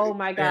too.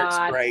 My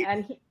God. Great.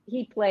 And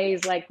he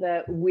plays like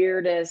the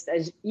weirdest,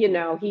 as you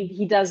know,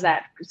 he does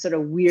that sort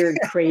of weird,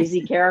 crazy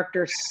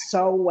character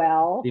so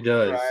well. He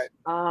does. Right.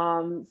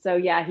 So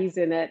yeah, he's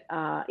in it.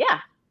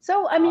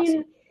 So, I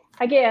mean,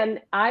 again,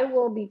 I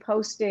will be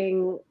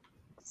posting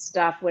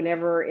stuff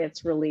whenever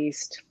it's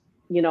released,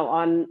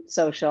 on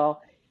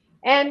social.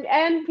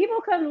 And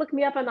people can look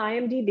me up on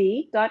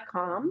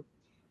imdb.com.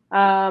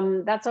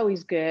 That's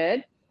always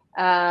good.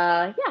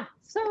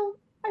 So,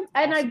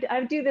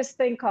 I do this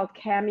thing called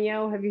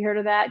Cameo. Have you heard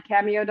of that?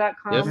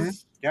 Cameo.com.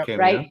 Yes. Yep.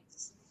 Right.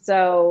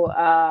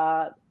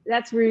 So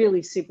that's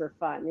really super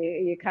fun.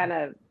 You kind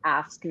of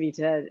ask me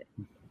to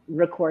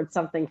record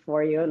something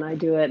for you, and I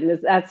do it, and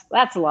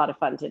that's a lot of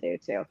fun to do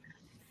too.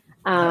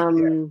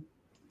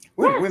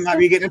 We might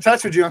be getting in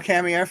touch with you on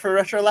Cameo for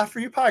Retro Life for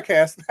You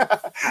podcast.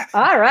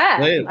 All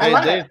right.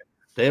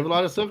 They have a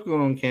lot of stuff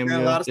going on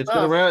Cameo. It's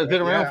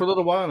been around for a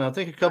little while now. I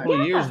think a couple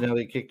of years now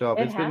they kicked off.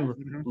 It's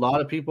been a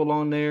lot of people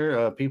on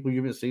there, people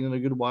you haven't seen in a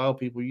good while,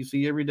 people you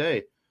see every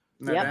day.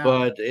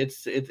 But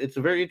it's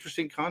a very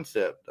interesting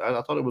concept. I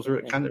thought it was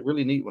kind of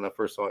really neat when I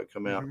first saw it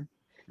come out.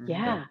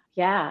 Yeah.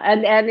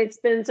 And it's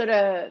been sort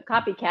of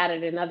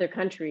copycatted in other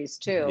countries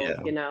too.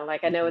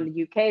 Like I know in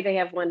the UK they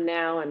have one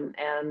now,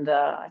 and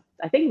I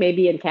think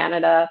maybe in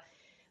Canada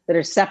that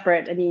are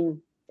separate. I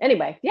mean,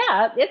 anyway,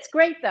 it's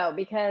great though,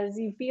 because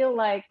you feel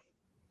like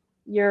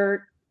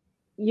you're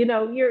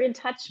in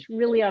touch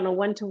really on a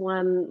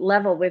one-to-one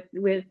level with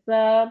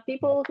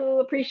people who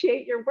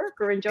appreciate your work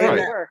or enjoy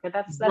your work, and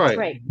that's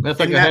great. That's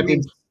like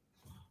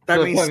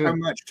that means so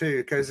much too,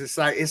 because it's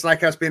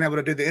like us being able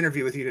to do the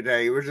interview with you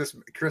today.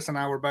 Chris and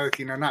I were both,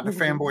 not to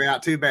fanboy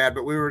out too bad,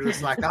 but we were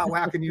just like, oh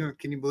wow, can you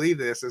believe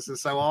this? This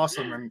is so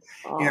awesome. And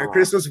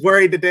Chris was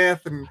worried to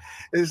death, and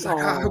it's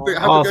like, I hope it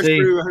goes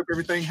through. I hope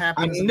everything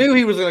happens. I knew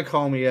he was going to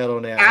call me out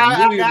on that.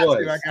 I knew he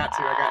was. I got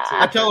to.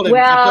 I told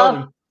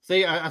him.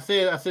 See, I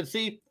said,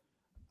 see,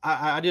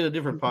 I did a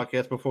different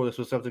podcast before this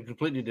was something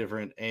completely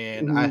different,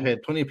 and I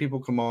had plenty of people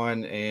come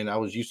on, and I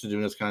was used to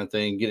doing this kind of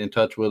thing, getting in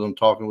touch with them,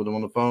 talking with them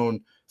on the phone,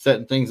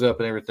 setting things up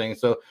and everything.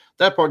 So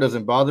that part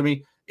doesn't bother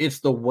me. It's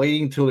the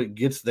waiting till it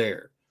gets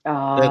there.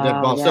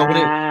 So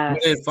when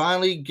it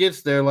finally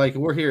gets there, like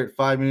we're here at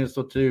 5 minutes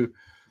till 2,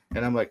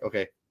 and I'm like,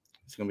 okay,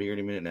 it's gonna be here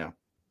any minute now.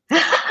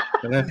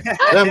 And then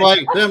I'm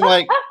like,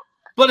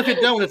 but if it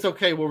don't, it's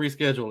okay. We'll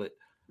reschedule it.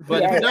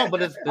 But if you don't,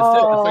 but it's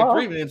like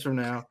 3 minutes from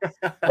now.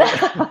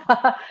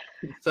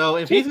 So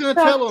if he's going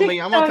to tell on me,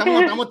 I'm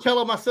going to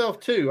tell him myself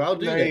too. I'll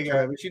do that,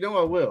 Travis. I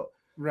will.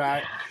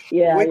 Right.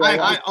 Yeah.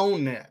 I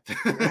own that.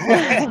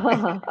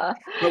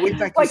 But we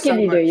thank what you so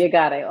can you much. do? You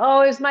got it.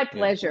 Oh, it's my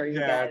pleasure. You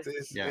guys.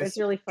 It's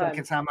really fun.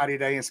 Taking time out of your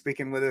day and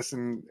speaking with us,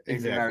 and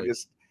exactly.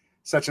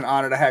 such an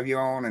honor to have you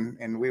on,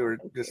 and we were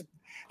just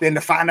then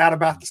to find out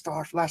about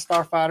the Last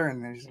Starfighter,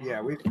 and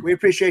we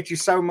appreciate you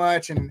so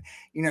much, and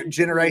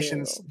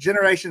generations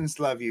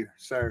love you.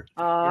 So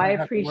I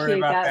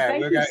appreciate that.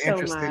 Thank We've you got so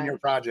interest much in your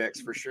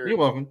projects for sure. You're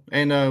welcome,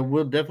 and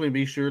we'll definitely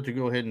be sure to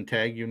go ahead and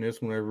tag you in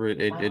this whenever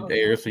it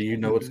airs, so you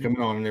know what's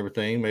coming on and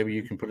everything. Maybe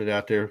you can put it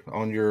out there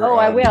on your.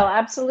 I will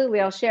absolutely.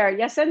 I'll share it.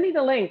 Yeah, send me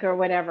the link or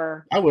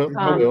whatever. I will.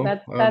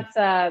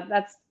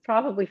 That's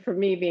probably for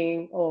me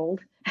being old.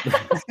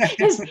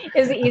 is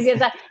the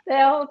easiest.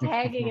 The whole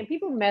tagging, and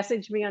people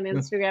message me on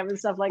Instagram and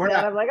stuff like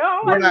that. I'm like,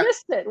 I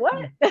missed it.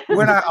 What?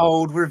 We're not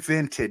old. We're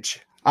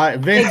vintage.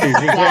 Vintage,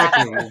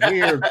 exactly.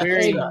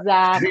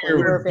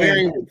 We're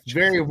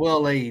very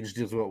well aged,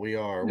 is what we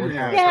are.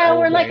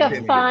 We're like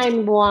a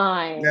fine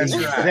wine. That's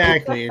right.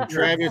 Exactly.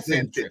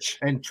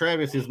 And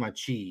Travis is my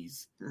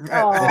cheese.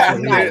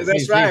 Nice.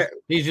 That's right.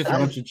 He's just a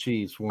bunch of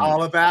cheese for me.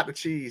 All about the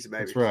cheese,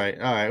 baby. That's right.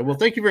 All right. Well,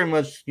 thank you very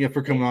much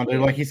for coming on today.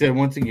 Like you said,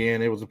 once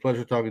again, it was a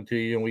pleasure talking to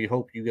you, and we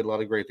hope you get a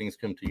lot of great things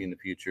come to you in the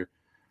future.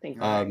 Thank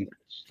you.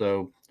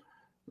 So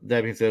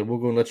that being said, we're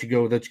going to let you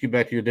go, let you get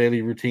back to your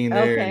daily routine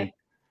there. Okay. And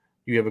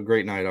you have a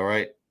great night. All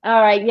right.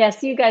 All right.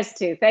 Yes, you guys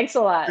too. Thanks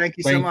a lot. Thank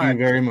you so much. Thank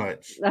you very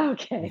much.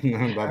 Okay.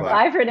 Bye-bye.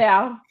 Bye for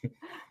now.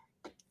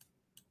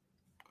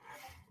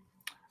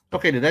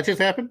 Okay. Did that just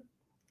happen?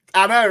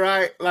 I know,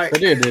 right? Like that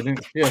did, didn't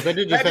it? Yeah, that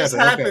did just happen. That just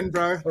happened, okay.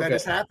 bro. Okay. That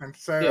just happened.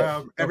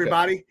 So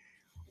everybody,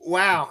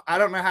 wow. I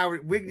don't know how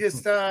we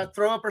just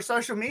throw up our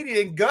social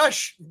media and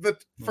gush,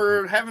 but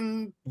for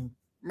having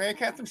Mary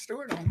Catherine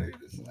Stewart on, dude.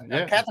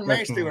 Catherine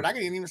Mary Stewart. I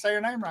can't even say her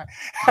name right.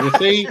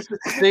 See,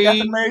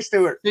 Catherine Mary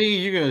Stewart. See,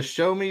 you're gonna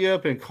show me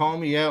up and call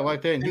me out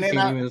like that, and you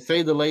can't even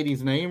say the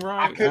lady's name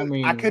right.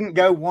 I couldn't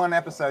go one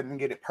episode and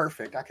get it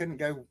perfect. I couldn't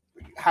go.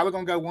 How are we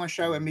gonna go one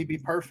show and me be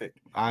perfect?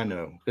 I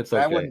know it's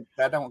okay.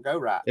 That don't go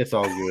right. It's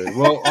all good.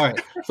 Well, all right.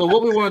 So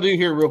what we want to do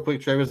here, real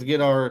quick, Travis, is get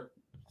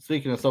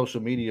speaking of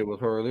social media with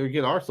her earlier,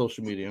 get our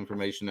social media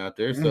information out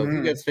there. So if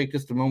you guys take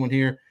just a moment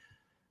here,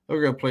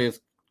 we're gonna play a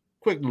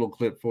quick little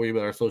clip for you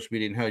about our social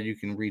media and how you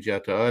can reach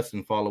out to us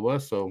and follow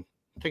us. So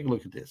take a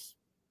look at this.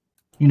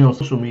 You know,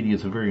 social media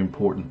is a very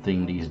important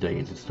thing these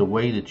days. It's the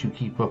way that you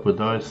keep up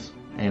with us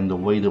and the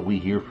way that we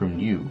hear from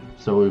you.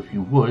 So if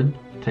you would,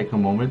 take a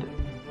moment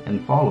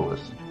and follow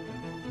us.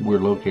 We're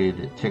located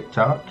at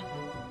TikTok,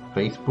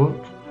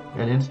 Facebook,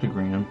 and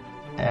Instagram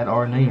at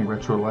our name,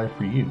 Retro Life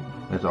for You.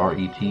 That's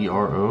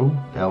RETROLIFE,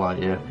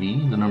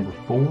 the number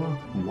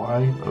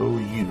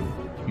 4YOU.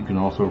 You can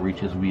also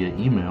reach us via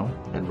email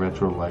at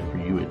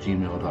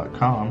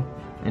retrolifeforyou@gmail.com.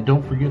 And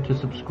don't forget to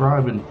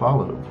subscribe and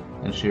follow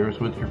and share us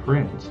with your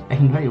friends.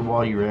 And hey,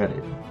 while you're at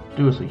it,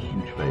 do us a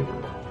huge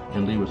favor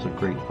and leave us a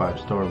great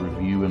 5-star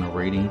review and a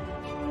rating.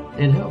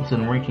 It helps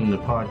in ranking the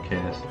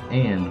podcast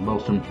and,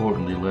 most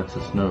importantly, lets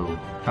us know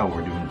how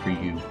we're doing for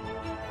you.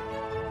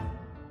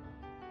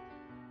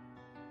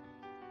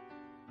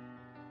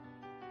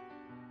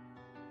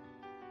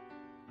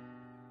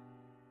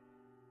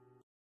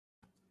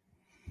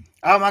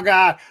 Oh my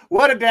God!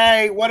 What a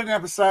day! What an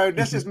episode!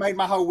 This just made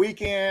my whole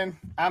weekend.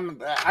 I'm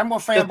gonna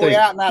fanboy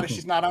out now that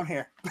she's not on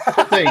here.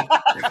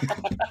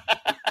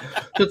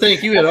 To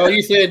think you had all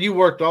you said you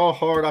worked all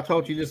hard. I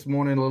told you this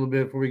morning a little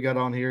bit before we got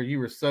on here. You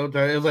were so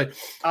tired. It was like,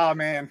 oh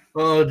man,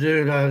 oh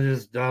dude, I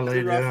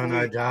laid down.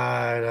 I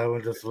died. I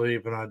went to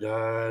sleep and I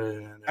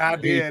died. I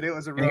did. It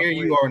was a rough here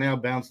week. You are now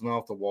bouncing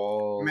off the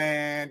wall.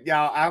 Man,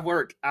 y'all, I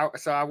worked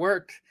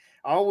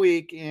all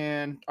week,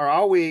 and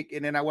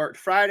then I worked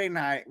Friday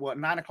night.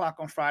 9:00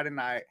 on Friday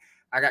night.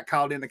 I got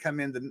called in to come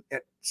in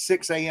at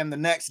 6 a.m. the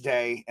next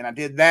day, and I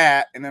did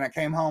that. And then I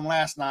came home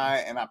last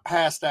night, and I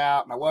passed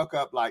out, and I woke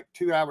up like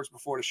 2 hours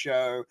before the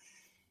show,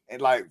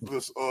 and like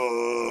was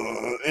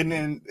and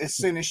then as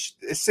soon as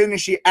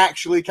she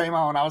actually came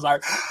on, I was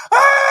like,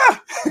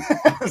 ah!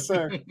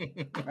 So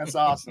that's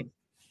awesome.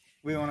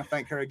 We want to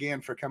thank her again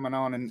for coming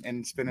on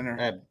and spending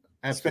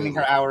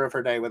her hour of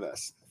her day with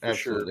us.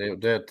 Absolutely. Sure.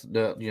 That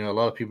a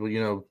lot of people,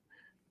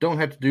 don't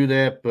have to do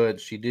that,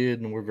 but she did,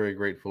 and we're very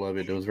grateful of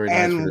it. It was very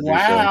nice. And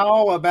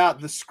wow,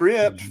 about the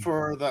script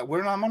for the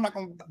I'm not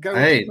going to go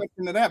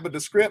into that, but the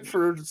script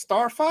for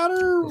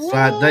Starfighter,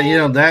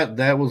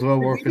 that was well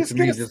worth it to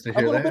me just to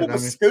hear that. Bit of a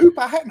scoop.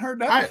 I hadn't heard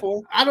that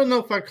before. I don't know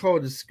if I call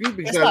it a scoop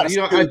because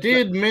I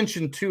did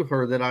mention to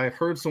her that I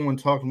heard someone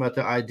talking about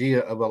the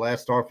idea of a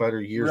Last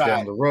Starfighter years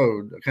down the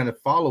road, a kind of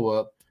follow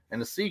up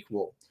and a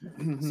sequel.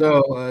 Mm-hmm.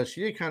 So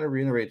she did kind of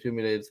reiterate to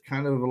me that it's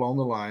kind of along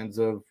the lines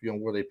of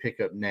where they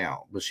pick up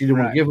now, but she didn't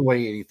want to give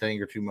away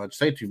anything or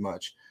say too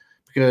much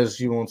because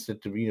she wants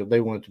it to be they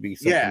want it to be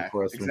something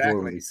for us to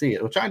enjoy when we see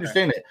it, which I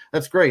understand it.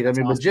 That's great. I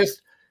mean, awesome. But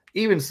just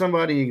even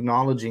somebody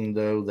acknowledging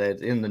though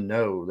that in the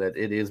know that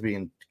it is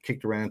being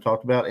kicked around and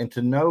talked about, and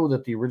to know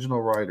that the original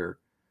writer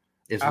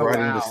is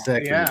writing the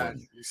second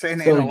one.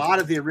 Saying a lot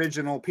of the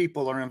original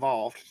people are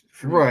involved,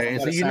 right? And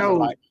so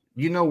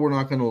we're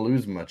not going to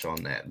lose much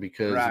on that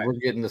because we're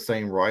getting the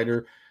same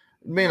writer.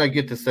 It may not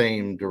get the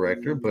same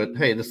director, but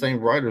hey, the same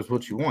writer is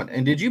what you want.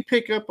 And did you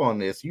pick up on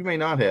this? You may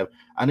not have.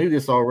 I knew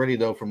this already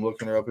though from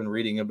looking her up and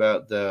reading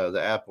about the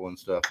Apple and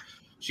stuff.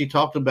 she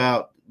talked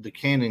about the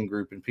Canon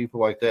Group and people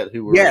like that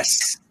who were.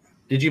 Yes.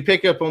 Did you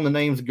pick up on the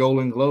names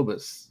Golden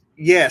Globus?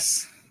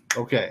 Yes.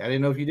 Okay, I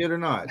didn't know if you did or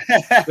not.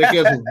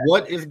 Because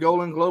what is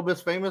Golden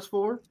Globus famous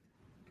for?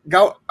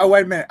 Oh,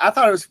 wait a minute. I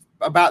thought it was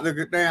about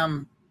the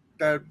damn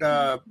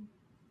the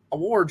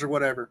awards or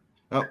whatever.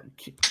 Oh,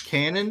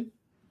 Canon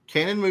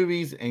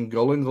movies and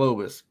Golden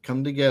Globus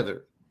come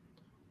together,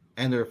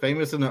 and they're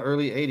famous in the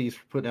early '80s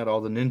for putting out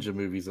all the ninja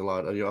movies. A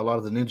lot of the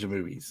ninja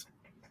movies.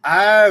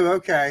 Oh,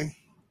 okay.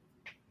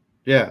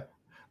 Yeah,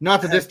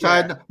 not that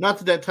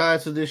that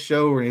ties to this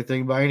show or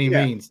anything by any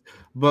means,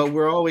 but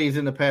we're always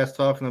in the past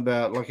talking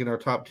about like in our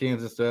top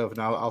tens and stuff, and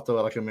I'll throw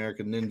out like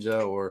American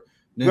Ninja or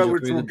Ninja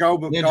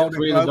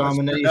 3 the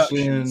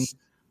Domination.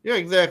 Yeah,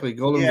 exactly.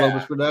 Golden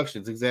Globus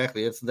Productions.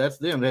 Exactly. That's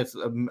them. That's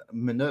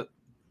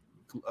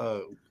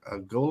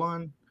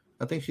Golan,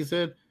 I think she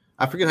said.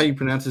 I forget how you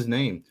pronounce his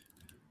name.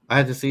 I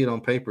had to see it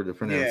on paper to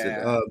pronounce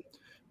it.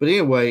 But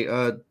anyway,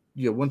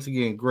 once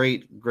again,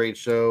 great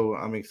show.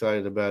 I'm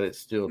excited about it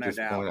still at this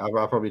point. I'll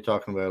probably be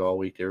talking about it all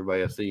week to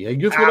everybody I see. Hey,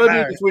 guess what I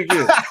did this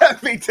weekend?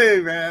 Me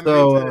too, man.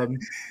 So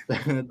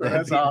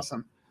that's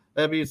awesome.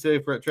 That being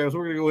said, Travis,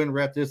 we're gonna go ahead and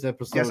wrap this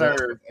episode up,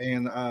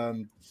 and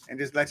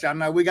just let y'all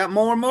know we got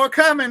more and more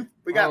coming.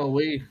 We got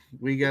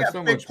we got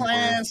so big much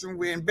plans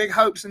more. and big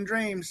hopes and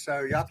dreams.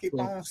 So y'all keep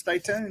on, stay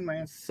tuned,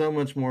 man. So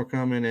much more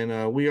coming,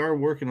 and we are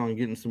working on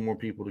getting some more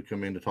people to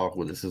come in to talk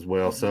with us as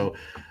well. So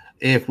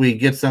if we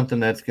get something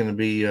that's going to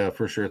be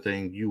for sure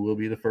thing, you will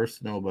be the first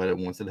to know about it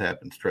once it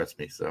happens. Trust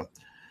me. So.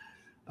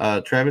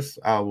 Travis,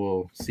 I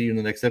will see you in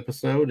the next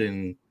episode,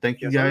 and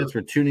thank you guys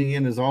for tuning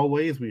in as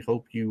always. We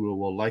hope you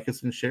will like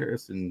us and share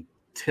us and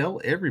tell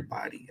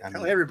everybody.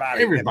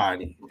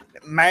 Everybody.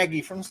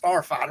 Maggie from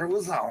Starfighter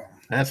was on.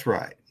 That's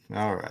right.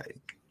 All right.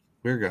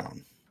 We're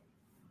gone.